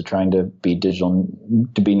opposed to trying to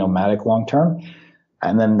be nomadic long term.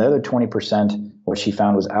 And then the other 20%, what she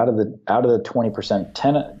found was out of the 20%,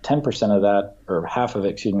 10% of that, or half of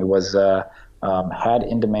it, was had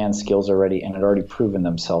in-demand skills already and had already proven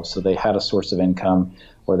themselves. So they had a source of income,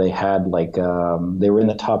 or they had they were in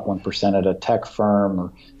the top 1% at a tech firm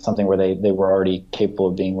or something where they were already capable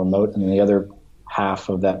of being remote. And the other half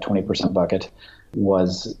of that 20% bucket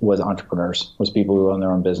was entrepreneurs, was people who own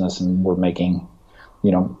their own business and were making,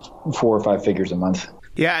 4 or 5 figures a month.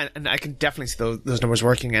 Yeah, and I can definitely see those numbers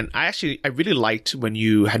working. And I really liked when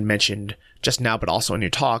you had mentioned just now, but also in your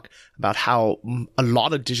talk, about how a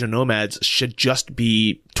lot of digital nomads should just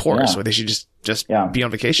be tourists, or they should just be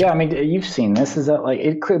on vacation. Yeah, I mean, you've seen this. Is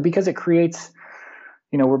that because it creates,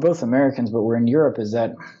 we're both Americans, but we're in Europe. Is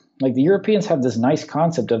that the Europeans have this nice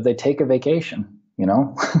concept of they take a vacation.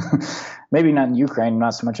 Maybe not in Ukraine,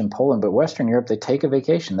 not so much in Poland, but Western Europe, they take a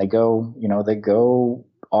vacation. They go,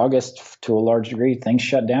 August to a large degree. Things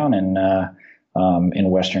shut down in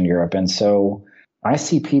Western Europe, and so I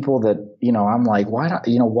see people that I'm like,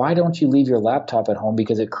 why don't you leave your laptop at home?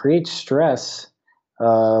 Because it creates stress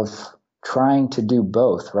of trying to do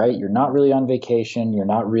both, right? You're not really on vacation, you're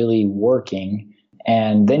not really working,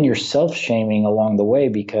 and then you're self-shaming along the way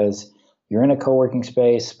because you're in a co-working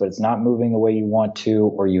space, but it's not moving the way you want to,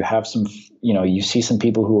 or you have some, you see some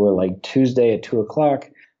people who are like Tuesday at 2:00,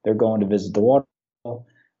 they're going to visit the waterfall.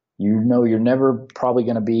 You're never probably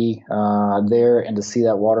going to be there and to see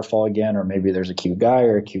that waterfall again, or maybe there's a cute guy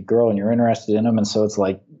or a cute girl and you're interested in them. And so it's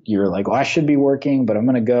like, you're like, well, I should be working, but I'm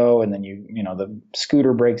going to go. And then the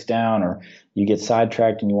scooter breaks down, or you get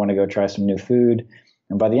sidetracked and you want to go try some new food.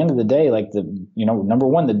 And by the end of the day, number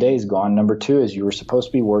one, the day is gone. Number two is you were supposed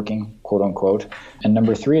to be working, quote unquote. And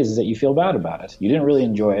number three is that you feel bad about it. You didn't really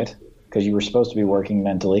enjoy it because you were supposed to be working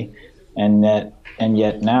mentally. And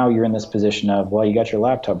yet now you're in this position of, well, you got your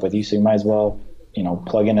laptop with you, so you might as well,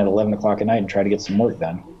 plug in at 11 o'clock at night and try to get some work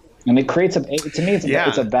done. And it creates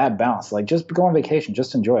it's a bad balance. Like, just go on vacation,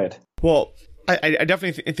 just enjoy it. Well, I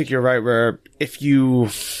definitely think you're right, where especially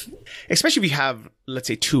if you have, let's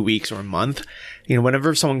say, 2 weeks or a month,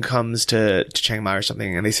 whenever someone comes to Chiang Mai or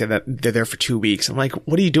something and they say that they're there for 2 weeks, I'm like,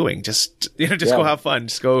 what are you doing? Just go have fun.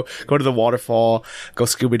 Just go to the waterfall, go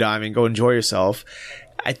scuba diving, go enjoy yourself.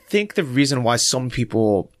 I think the reason why some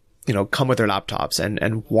people, come with their laptops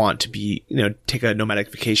and want to be, take a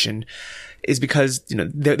nomadic vacation is because,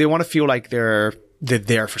 they want to feel like they're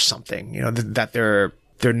there for something, that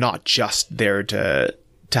they're not just there to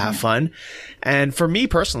have fun. And for me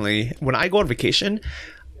personally, when I go on vacation,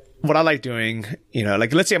 what I like doing,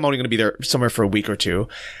 let's say I'm only going to be there somewhere for a week or two.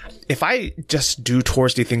 If I just do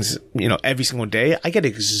touristy things, every single day, I get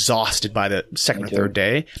exhausted by the second or third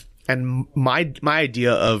day. And my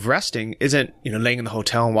idea of resting isn't, laying in the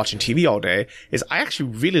hotel and watching TV all day. Is I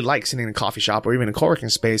actually really like sitting in a coffee shop or even a co-working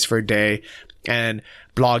space for a day and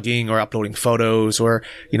blogging or uploading photos or,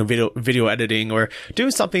 video editing or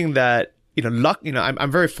doing something that,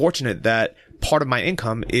 I'm very fortunate that part of my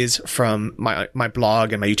income is from my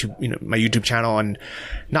blog and my YouTube channel, and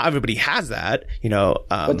not everybody has that,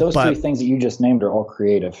 But those three things that you just named are all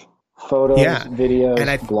creative. Photos, videos,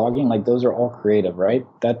 and blogging, those are all creative, right?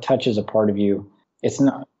 That touches a part of you. It's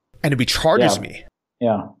not, and it recharges me.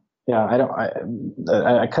 Yeah. Yeah,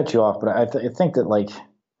 I cut you off, but I think that like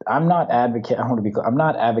I'm not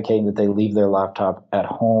advocating that they leave their laptop at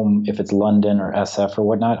home if it's London or SF or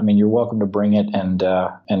whatnot. I mean, you're welcome to bring it and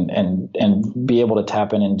be able to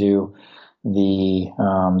tap in and do the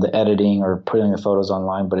editing or putting the photos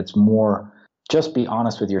online. But it's more just be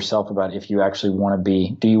honest with yourself about if you actually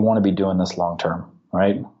do you want to be doing this long term,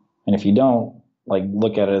 right? And if you don't, like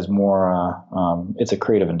look at it as more it's a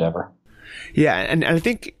creative endeavor. Yeah, and I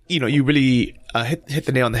think, you really hit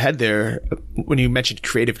the nail on the head there when you mentioned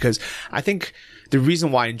creative, because I think the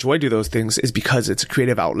reason why I enjoy do those things is because it's a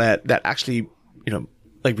creative outlet that actually,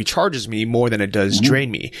 like recharges me more than it does drain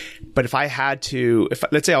me. But if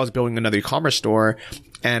let's say I was building another e-commerce store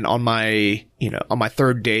and on my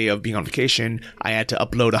third day of being on vacation, I had to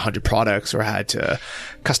upload 100 products or I had to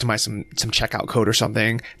customize some checkout code or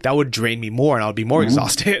something, that would drain me more and I would be more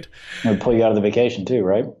exhausted. It would pull you out of the vacation too,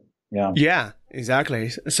 right? Yeah. Yeah,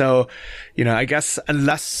 exactly. So, I guess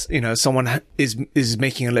unless, someone is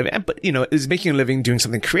making a living, but, is making a living doing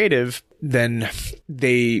something creative, then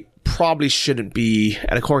they probably shouldn't be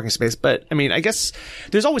at a co-working space. But I mean, I guess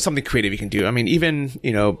there's always something creative you can do. I mean, even,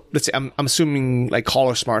 let's say I'm assuming like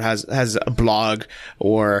Caller Smart has a blog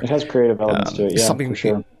or it has creative elements to it. Yeah, something for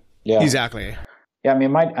sure. Yeah, exactly. Yeah.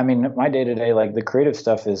 My day to day, like the creative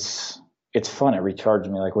stuff it's fun. It recharges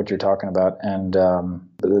me, like what you're talking about. And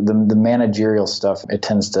the managerial stuff, it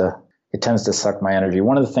tends to suck my energy.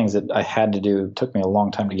 One of the things that I had to do, took me a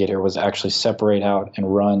long time to get here, was actually separate out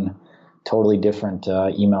and run totally different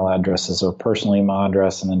email addresses. So a personal email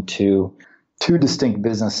address and then two distinct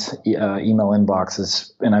business email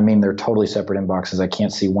inboxes. And I mean, they're totally separate inboxes. I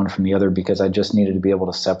can't see one from the other because I just needed to be able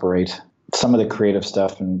to separate some of the creative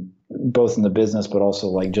stuff, and both in the business, but also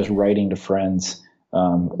like just writing to friends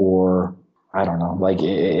or I don't know, like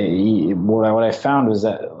what I found was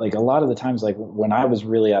that like a lot of the times, like when I was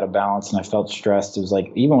really out of balance and I felt stressed, it was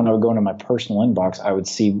like, even when I would go into my personal inbox, I would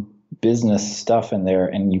see business stuff in there,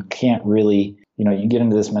 and you can't really, you get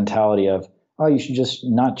into this mentality of, oh, you should just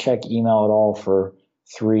not check email at all for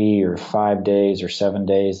 3 or 5 days or 7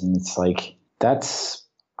 days. And it's like,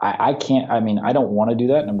 I don't want to do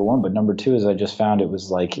that, number one. But number two is I just found it was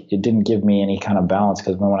like, it didn't give me any kind of balance,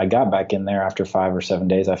 because when I got back in there after 5 or 7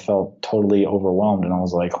 days, I felt totally overwhelmed. And I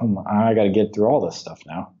was like, I got to get through all this stuff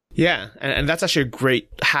now. Yeah. And that's actually a great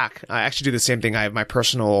hack. I actually do the same thing. I have my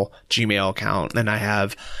personal Gmail account, and I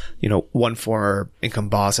have, one for Income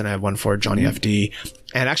Boss and I have one for Johnny FD.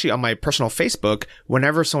 And actually on my personal Facebook,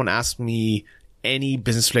 whenever someone asks me any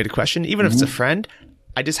business related question, even if it's a friend,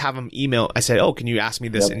 I just have them email. I said, "Oh, can you ask me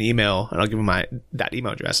this in email?" And I'll give them that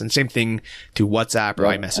email address. And same thing to WhatsApp or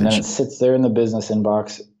iMessage. And then it sits there in the business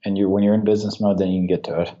inbox, and when you're in business mode, then you can get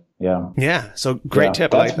to it. Yeah. Yeah. So great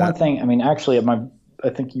tip. That's one thing. I mean, actually, I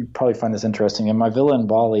think you probably find this interesting. In my villa in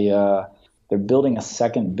Bali, they're building a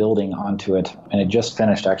second building onto it, and it just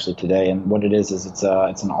finished actually today. And what it is it's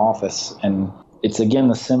an office, and it's again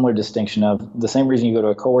the similar distinction of the same reason you go to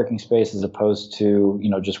a co-working space as opposed to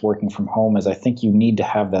just working from home, is I think you need to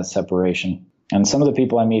have that separation. And some of the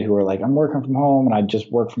people I meet who are like, I'm working from home and I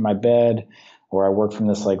just work from my bed, or I work from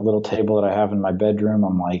this like little table that I have in my bedroom.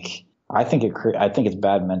 I'm like, I think it's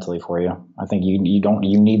bad mentally for you. I think you need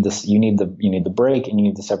the break, and you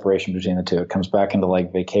need the separation between the two. It comes back into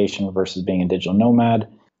like vacation versus being a digital nomad.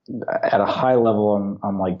 At a high level,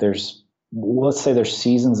 I'm like, let's say there's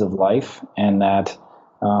seasons of life, and that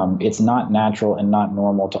it's not natural and not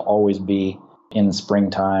normal to always be in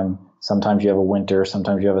springtime. Sometimes you have a winter,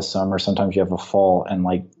 sometimes you have a summer, sometimes you have a fall. And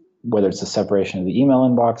like, whether it's a separation of the email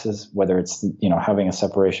inboxes, whether it's, having a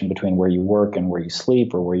separation between where you work and where you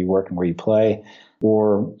sleep, or where you work and where you play,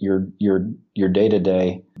 or your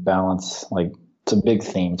day-to-day balance, like it's a big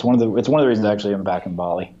theme. It's one of the reasons actually I'm back in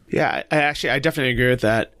Bali. Yeah, I definitely agree with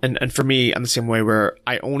that. And for me, I'm the same way, where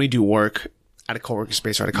I only do work at a co-working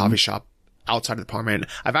space or at a coffee shop outside of the apartment.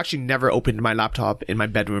 I've actually never opened my laptop in my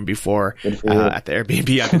bedroom before at the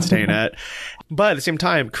Airbnb I've been staying at. But at the same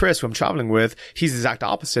time, Chris, who I'm traveling with, he's the exact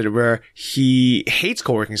opposite, where he hates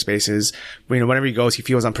co-working spaces. Whenever he goes, he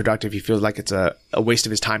feels unproductive. He feels like it's a waste of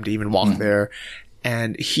his time to even walk there.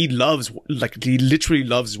 And he literally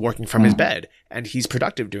loves working from his bed, and he's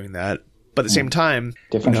productive doing that. But at the same time,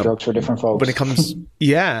 different strokes for different folks. When it comes,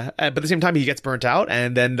 but at the same time, he gets burnt out.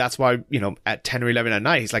 And then that's why, at 10 or 11 at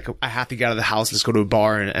night, he's like, I have to get out of the house. Let's go to a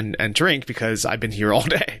bar and drink, because I've been here all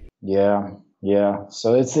day. Yeah. Yeah.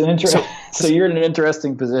 So it's an so you're in an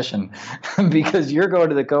interesting position because you're going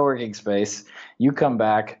to the co-working space. You come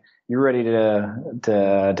back, you're ready to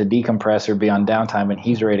decompress or be on downtime, and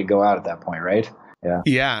he's ready to go out at that point, right? Yeah.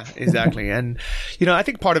 Yeah, exactly. And, I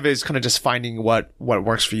think part of it is kind of just finding what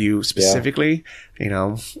works for you specifically,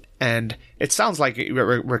 and it sounds like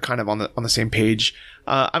we're kind of on the same page.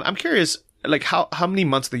 I'm curious, like how many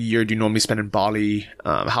months of the year do you normally spend in Bali?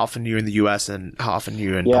 How often you're in the US and how often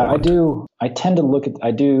you're in Poland? I do. I tend to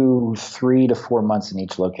I do 3 to 4 months in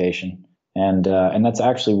each location. And that's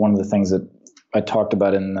actually one of the things that I talked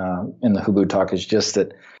about in the Hubu talk, is just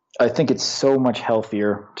that I think it's so much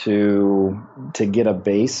healthier to get a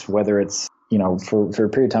base, whether it's, for a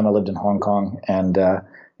period of time I lived in Hong Kong, and,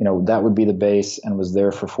 that would be the base, and was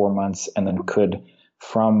there for 4 months, and then could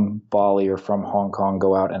from Bali or from Hong Kong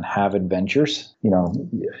go out and have adventures.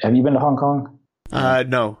 Have you been to Hong Kong?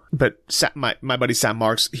 No, but my buddy Sam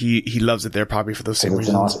Marks, he loves it there probably for those same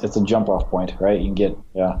reasons. It's a jump off point, right? You can get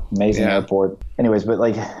amazing airport. Anyways, but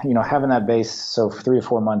having that base, so for 3 to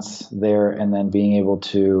 4 months there, and then being able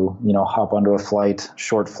to hop onto a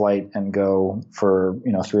short flight, and go for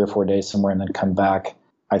 3 or 4 days somewhere, and then come back,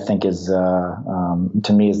 I think is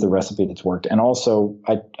to me is the recipe that's worked. And also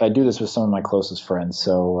I do this with some of my closest friends.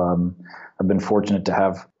 So I've been fortunate to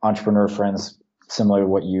have entrepreneur friends similar to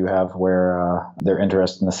what you have, where they're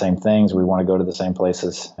interested in the same things. We want to go to the same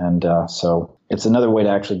places. And so it's another way to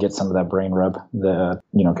actually get some of that brain rub,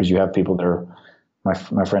 because you have people that are,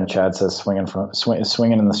 my friend Chad says, swinging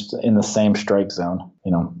in the same strike zone,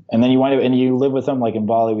 and then you wind up, and you live with them. Like in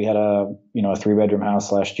Bali, we had a 3-bedroom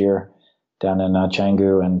house last year down in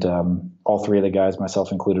Canggu, and all 3 of the guys,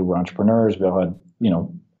 myself included, were entrepreneurs. We all had,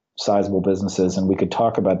 sizable businesses, and we could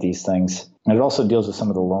talk about these things. And it also deals with some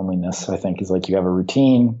of the loneliness, I think, is like you have a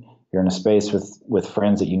routine, you're in a space with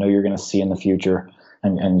friends that you're going to see in the future,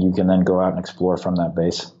 and you can then go out and explore from that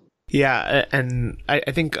base. Yeah, and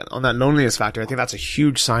I think on that loneliness factor, I think that's a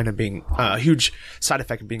huge sign of being a huge side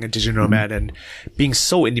effect of being a digital nomad and being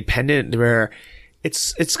so independent, where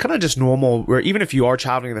it's kind of just normal, where even if you are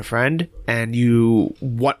traveling with a friend and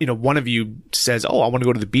one of you says, oh, I want to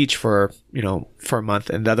go to the beach for a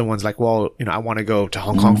month, and the other one's like, well, I want to go to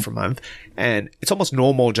Hong Kong for a month, and it's almost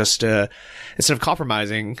normal just to, instead of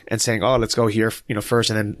compromising and saying, oh, let's go here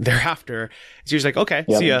first, and then thereafter it's usually like, okay,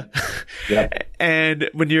 see ya. Yep.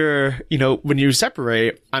 And when you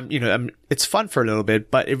separate, it's fun for a little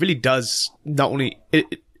bit, but it really does not only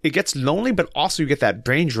it gets lonely, but also you get that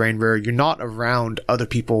brain drain where you're not around other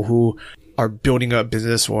people who are building a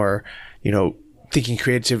business or, thinking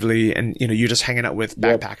creatively, and, you're just hanging out with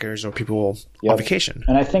backpackers or people on vacation.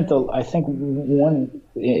 And I think one,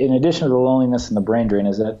 in addition to the loneliness and the brain drain,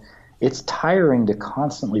 is that it's tiring to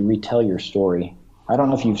constantly retell your story. I don't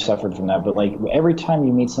know if you've suffered from that, but like every time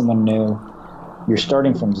you meet someone new, you're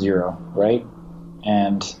starting from zero, right?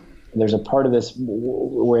 And there's a part of this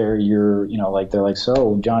where you're, they're like,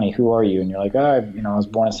 so Johnny, who are you? And you're like, I was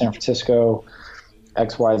born in San Francisco,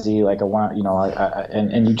 XYZ, like I want,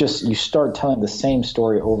 and you start telling the same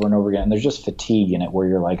story over and over again. And there's just fatigue in it, where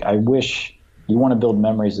you're like, I wish you want to build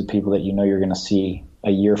memories of people that you're going to see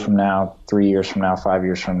a year from now, 3 years from now, 5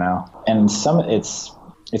 years from now. And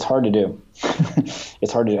it's hard to do.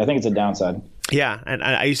 It's hard to do. I think it's a downside. Yeah, and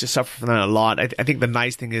I used to suffer from that a lot. I think the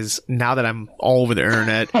nice thing is, now that I'm all over the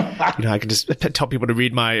internet, I can just tell people to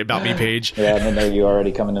read my About Me page. Yeah, and then there you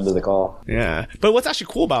already coming into the call. Yeah, but what's actually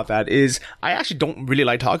cool about that is I actually don't really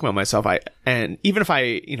like talking about myself. And even if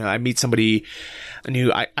I meet somebody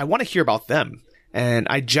new, I want to hear about them, and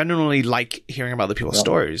I genuinely like hearing about other people's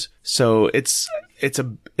stories. So it's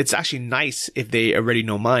actually nice if they already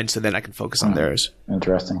know mine, so then I can focus on theirs.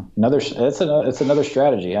 Interesting. It's another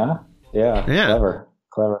strategy, huh? Yeah.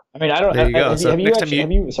 Clever. I mean, I don't. There you go.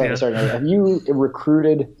 Have you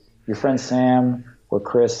recruited your friend Sam or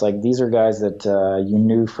Chris? Like, these are guys that you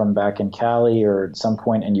knew from back in Cali or at some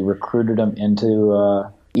point, and you recruited them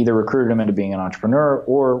into being an entrepreneur,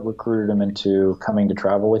 or recruited them into coming to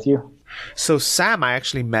travel with you? So Sam, I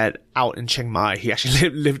actually met out in Chiang Mai. He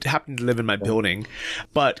actually happened to live in my building.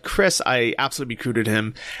 But Chris, I absolutely recruited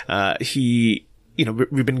him.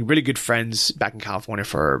 We've been really good friends back in California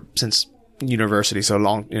since university, so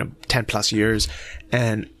long, 10 plus years.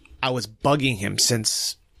 And I was bugging him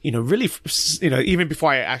since, even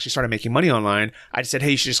before I actually started making money online. I just said,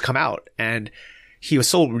 hey, you should just come out. And he was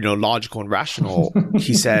so, logical and rational.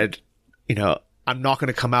 He said, I'm not going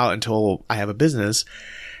to come out until I have a business.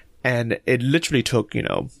 And it literally took,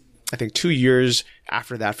 I think 2 years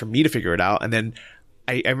after that for me to figure it out. And then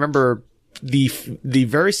I remember the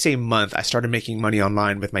very same month I started making money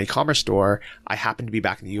online with my e-commerce store, I happened to be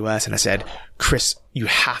back in the US, and I said, Chris, you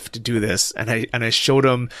have to do this. And I showed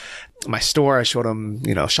him my store. I showed him,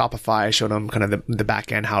 Shopify. I showed him kind of the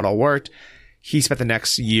back end, how it all worked. He spent the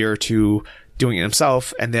next year or two doing it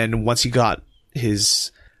himself. And then once he got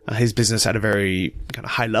his his business at a very kind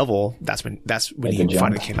of high level, that's when he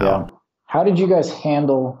finally came out. How did you guys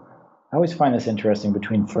handle? I always find this interesting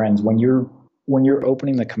between friends when you're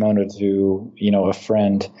opening the kimono to a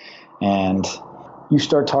friend, and you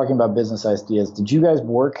start talking about business ideas. Did you guys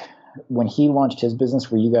work when he launched his business?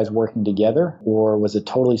 Were you guys working together, or was it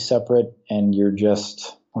totally separate? And you're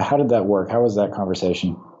just, how did that work? How was that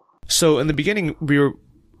conversation? So in the beginning,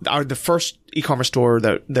 the first e-commerce store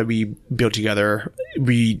that we built together,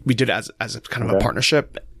 we did it as a kind of a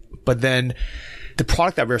partnership, but then the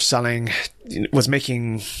product that we were selling was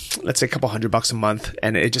making, let's say, a couple $100 a month,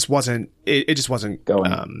 and it just wasn't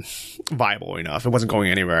viable enough. It wasn't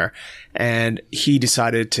going anywhere, and he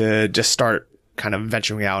decided to just start kind of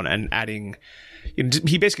venturing out and adding.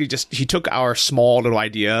 He basically he took our small little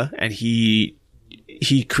idea and he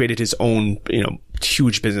created his own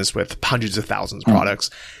huge business with hundreds of thousands of products.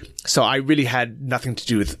 So I really had nothing to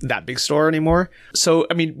do with that big store anymore. So,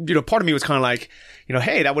 I mean, part of me was kind of like,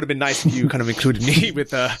 hey, that would have been nice if you kind of included me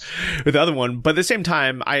with the other one. But at the same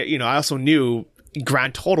time, I also knew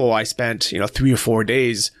grand total, I spent, 3 or 4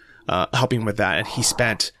 days, helping with that. And he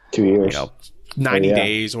spent 2 years, 90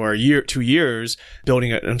 days or a year, 2 years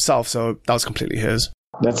building it himself. So that was completely his.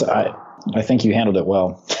 I think you handled it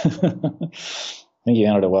well. I think you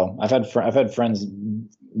handled it well. I've had friends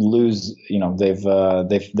lose,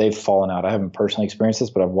 they've fallen out. I haven't personally experienced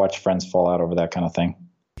this, but I've watched friends fall out over that kind of thing.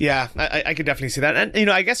 Yeah, I could definitely see that. And,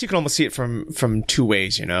 I guess you can almost see it from two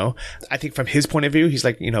ways, I think from his point of view, he's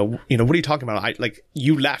like, what are you talking about?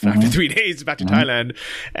 You left after 3 days back to Thailand,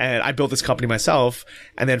 and I built this company myself.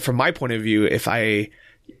 And then from my point of view, if I,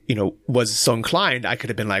 was so inclined, I could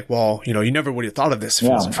have been like, well, you never would have thought of this if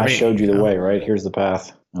it wasn't for me. I showed you the way, right? Here's the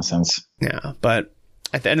path, in a sense. Yeah, but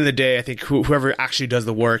at the end of the day, I think whoever actually does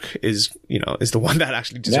the work is the one that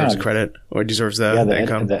actually deserves the credit or deserves the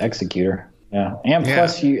income. The executor. Yeah. And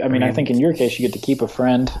plus I think in your case, you get to keep a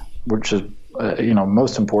friend, which is,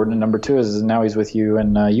 most important. And number two is now he's with you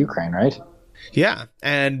in Ukraine, right? Yeah.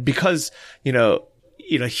 And because,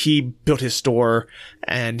 he built his store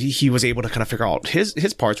and he was able to kind of figure out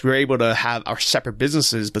his parts. We were able to have our separate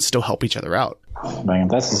businesses, but still help each other out. Man,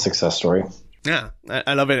 that's a success story. Yeah,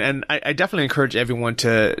 I love it. And I definitely encourage everyone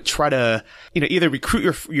to try to, either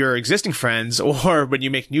recruit your existing friends, or when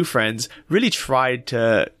you make new friends, really try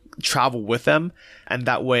to travel with them. And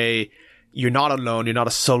that way you're not alone. You're not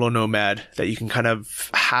a solo nomad, that you can kind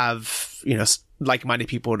of have, like-minded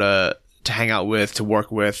people to hang out with, to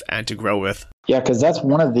work with, and to grow with. Yeah, because that's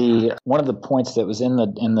one of the points that was in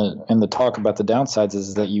the talk about the downsides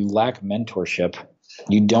is that you lack mentorship.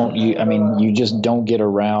 You just don't get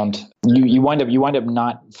around. You wind up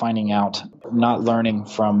not finding out, not learning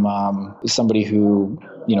from somebody who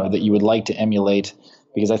that you would like to emulate.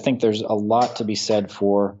 Because I think there's a lot to be said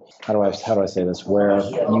for how do I say this? Where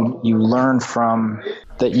you learn from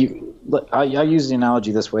that. I use the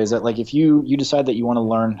analogy this way: is that like if you decide that you want to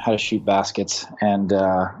learn how to shoot baskets, and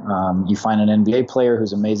you find an NBA player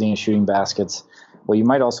who's amazing at shooting baskets, well, you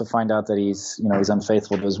might also find out that he's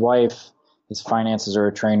unfaithful to his wife. His finances are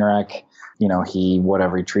a train wreck.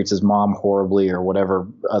 He treats his mom horribly, or whatever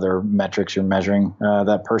other metrics you're measuring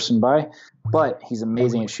that person by. But he's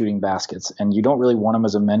amazing at shooting baskets, and you don't really want him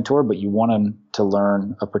as a mentor, but you want him to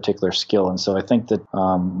learn a particular skill. And so I think that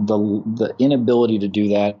the inability to do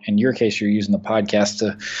that, in your case, you're using the podcast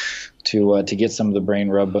to get some of the brain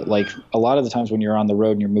rub. But like a lot of the times when you're on the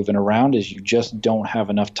road and you're moving around, is you just don't have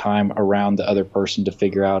enough time around the other person to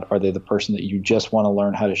figure out, are they the person that you just want to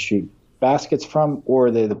learn how to shoot baskets from, or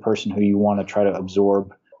are they the person who you want to try to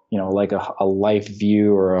absorb, like a life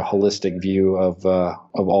view or a holistic view of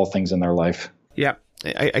all things in their life? Yeah,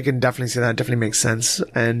 I can definitely see that. It definitely makes sense.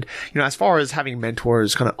 And, as far as having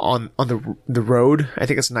mentors kind of on the road, I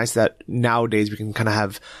think it's nice that nowadays we can kind of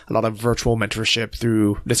have a lot of virtual mentorship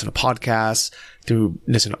through listening to podcasts, through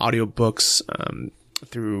listening to audiobooks,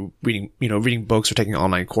 through reading books or taking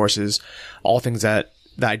online courses, all things that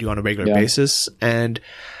I do on a regular basis. And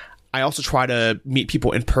I also try to meet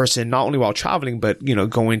people in person, not only while traveling, but,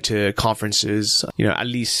 going to conferences, at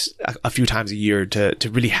least a few times a year to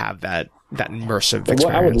really have that immersive experience.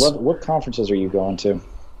 I would love, what conferences are you going to,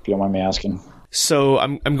 if you don't mind me asking? So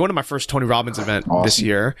I'm going to my first Tony Robbins event this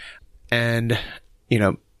year, and,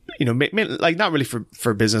 like not really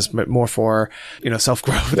for business, but more for,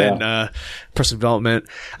 self-growth and personal development.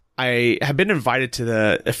 I have been invited to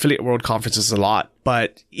the Affiliate World conferences a lot,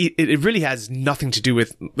 but it really has nothing to do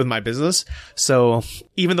with my business. So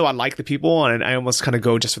even though I like the people and I almost kind of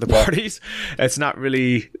go just for the parties, it's not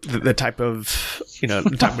really the type of,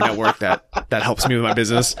 the type of network that helps me with my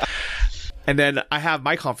business. And then I have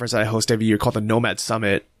my conference that I host every year called the Nomad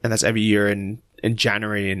Summit, and that's every year in in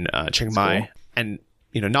January in Chiang Mai. Cool. And,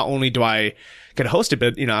 not only do I get to host it,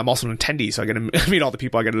 but, I'm also an attendee. So I get to meet all the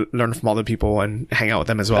people. I get to learn from all the people and hang out with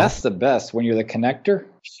them as well. That's the best. When you're the connector,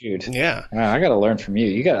 shoot. Yeah. Wow, I got to learn from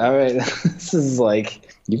you. This is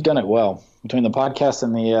like, you've done it well. Between the podcast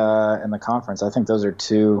and the conference, I think those are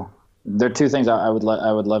two things I would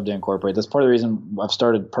love to incorporate. That's part of the reason I've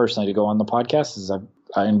started personally to go on the podcast is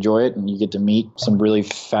I enjoy it, and you get to meet some really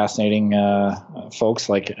fascinating folks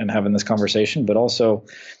and having this conversation. But also,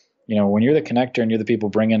 when you're the connector and you're the people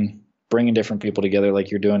bringing different people together like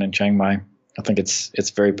you're doing in Chiang Mai, I think it's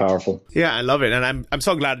very powerful. Yeah, I love it, and I'm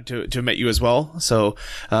so glad to have met you as well. So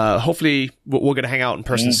hopefully we're going to hang out in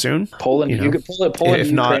person soon. Poland, you could pull it.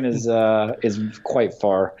 Poland, Ukraine is quite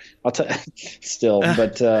far. I'll tell still,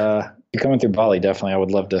 but you're coming through Bali, definitely. I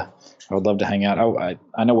would love to hang out.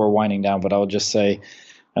 I know we're winding down, but I would just say,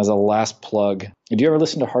 as a last plug, did you ever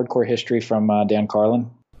listen to Hardcore History from Dan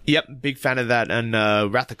Carlin? Yep, big fan of that, and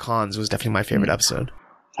Wrath of Khans was definitely my favorite episode.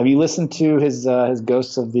 Have you listened to his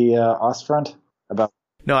Ghosts of the Ostfront?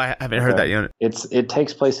 No, I haven't heard that yet. It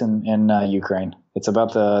takes place in Ukraine. It's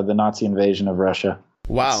about the Nazi invasion of Russia.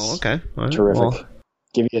 Wow. Okay. Terrific. Well,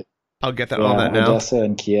 I'll get that on that now. Odessa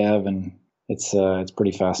and Kiev, and it's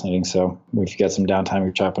pretty fascinating. So if you got some downtime,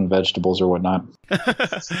 you're chopping vegetables or whatnot.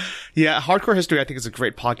 Yeah, Hardcore History I think is a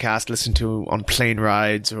great podcast to listen to on plane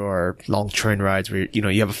rides or long train rides where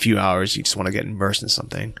you have a few hours, you just want to get immersed in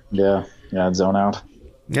something. Yeah, zone out.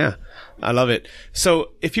 Yeah, I love it.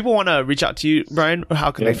 So if people want to reach out to you, Brian,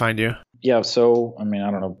 how can they find you? Yeah, so, I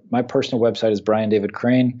don't know. My personal website is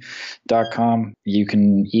briandavidcrane.com. You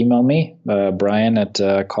can email me, Brian at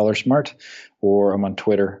CallerSmart, or I'm on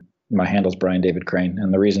Twitter. My handle's Brian David Crane.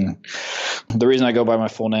 And the reason I go by my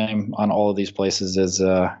full name on all of these places is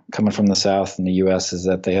coming from the South in the U.S. is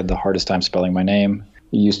that they had the hardest time spelling my name.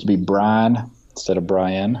 It used to be Brian instead of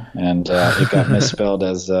Brian, and it got misspelled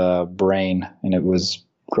as brain, and it was...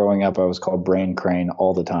 Growing up, I was called Brain Crane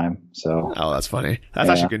all the time. So, oh, that's funny. That's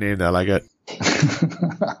actually a good name, though. I like it.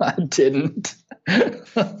 I didn't.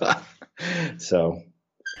 So,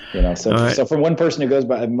 so from one person who goes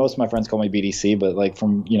by, most of my friends call me BDC, but like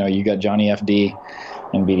from, you got Johnny FD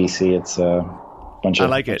and BDC, it's a bunch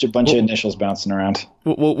of initials bouncing around.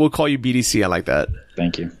 We'll call you BDC. I like that.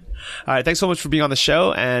 Thank you. All right. Thanks so much for being on the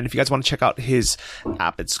show. And if you guys want to check out his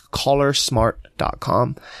app, it's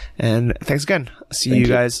CallerSmart.com. And thanks again. See you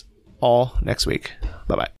guys all next week.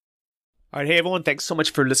 Bye-bye. All right. Hey, everyone. Thanks so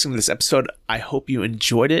much for listening to this episode. I hope you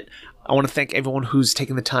enjoyed it. I want to thank everyone who's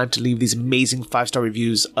taken the time to leave these amazing 5-star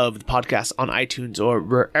reviews of the podcast on iTunes or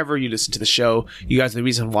wherever you listen to the show. You guys are the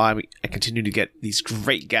reason why I continue to get these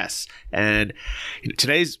great guests. And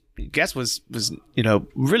today's guest was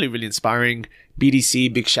really, really inspiring.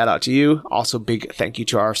 BDC, big shout out to you. Also, big thank you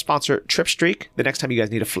to our sponsor, TripStreak. The next time you guys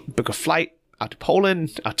need to book a flight out to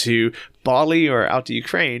Poland, out to Bali, or out to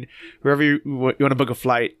Ukraine, wherever you want to book a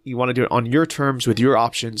flight, you want to do it on your terms with your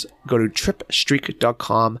options, go to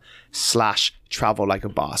tripstreak.com/travel like a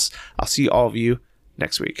boss. I'll see all of you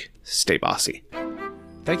next week. Stay bossy.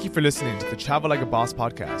 Thank you for listening to the Travel Like a Boss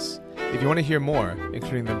podcast. If you want to hear more,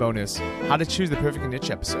 including the bonus How to Choose the Perfect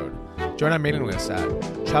Niche episode, join our mailing list at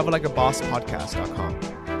travellikeabosspodcast.com.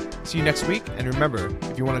 See you next week, and remember,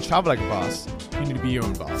 if you want to travel like a boss, you need to be your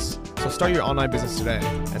own boss. So start your online business today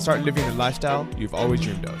and start living the lifestyle you've always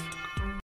dreamed of.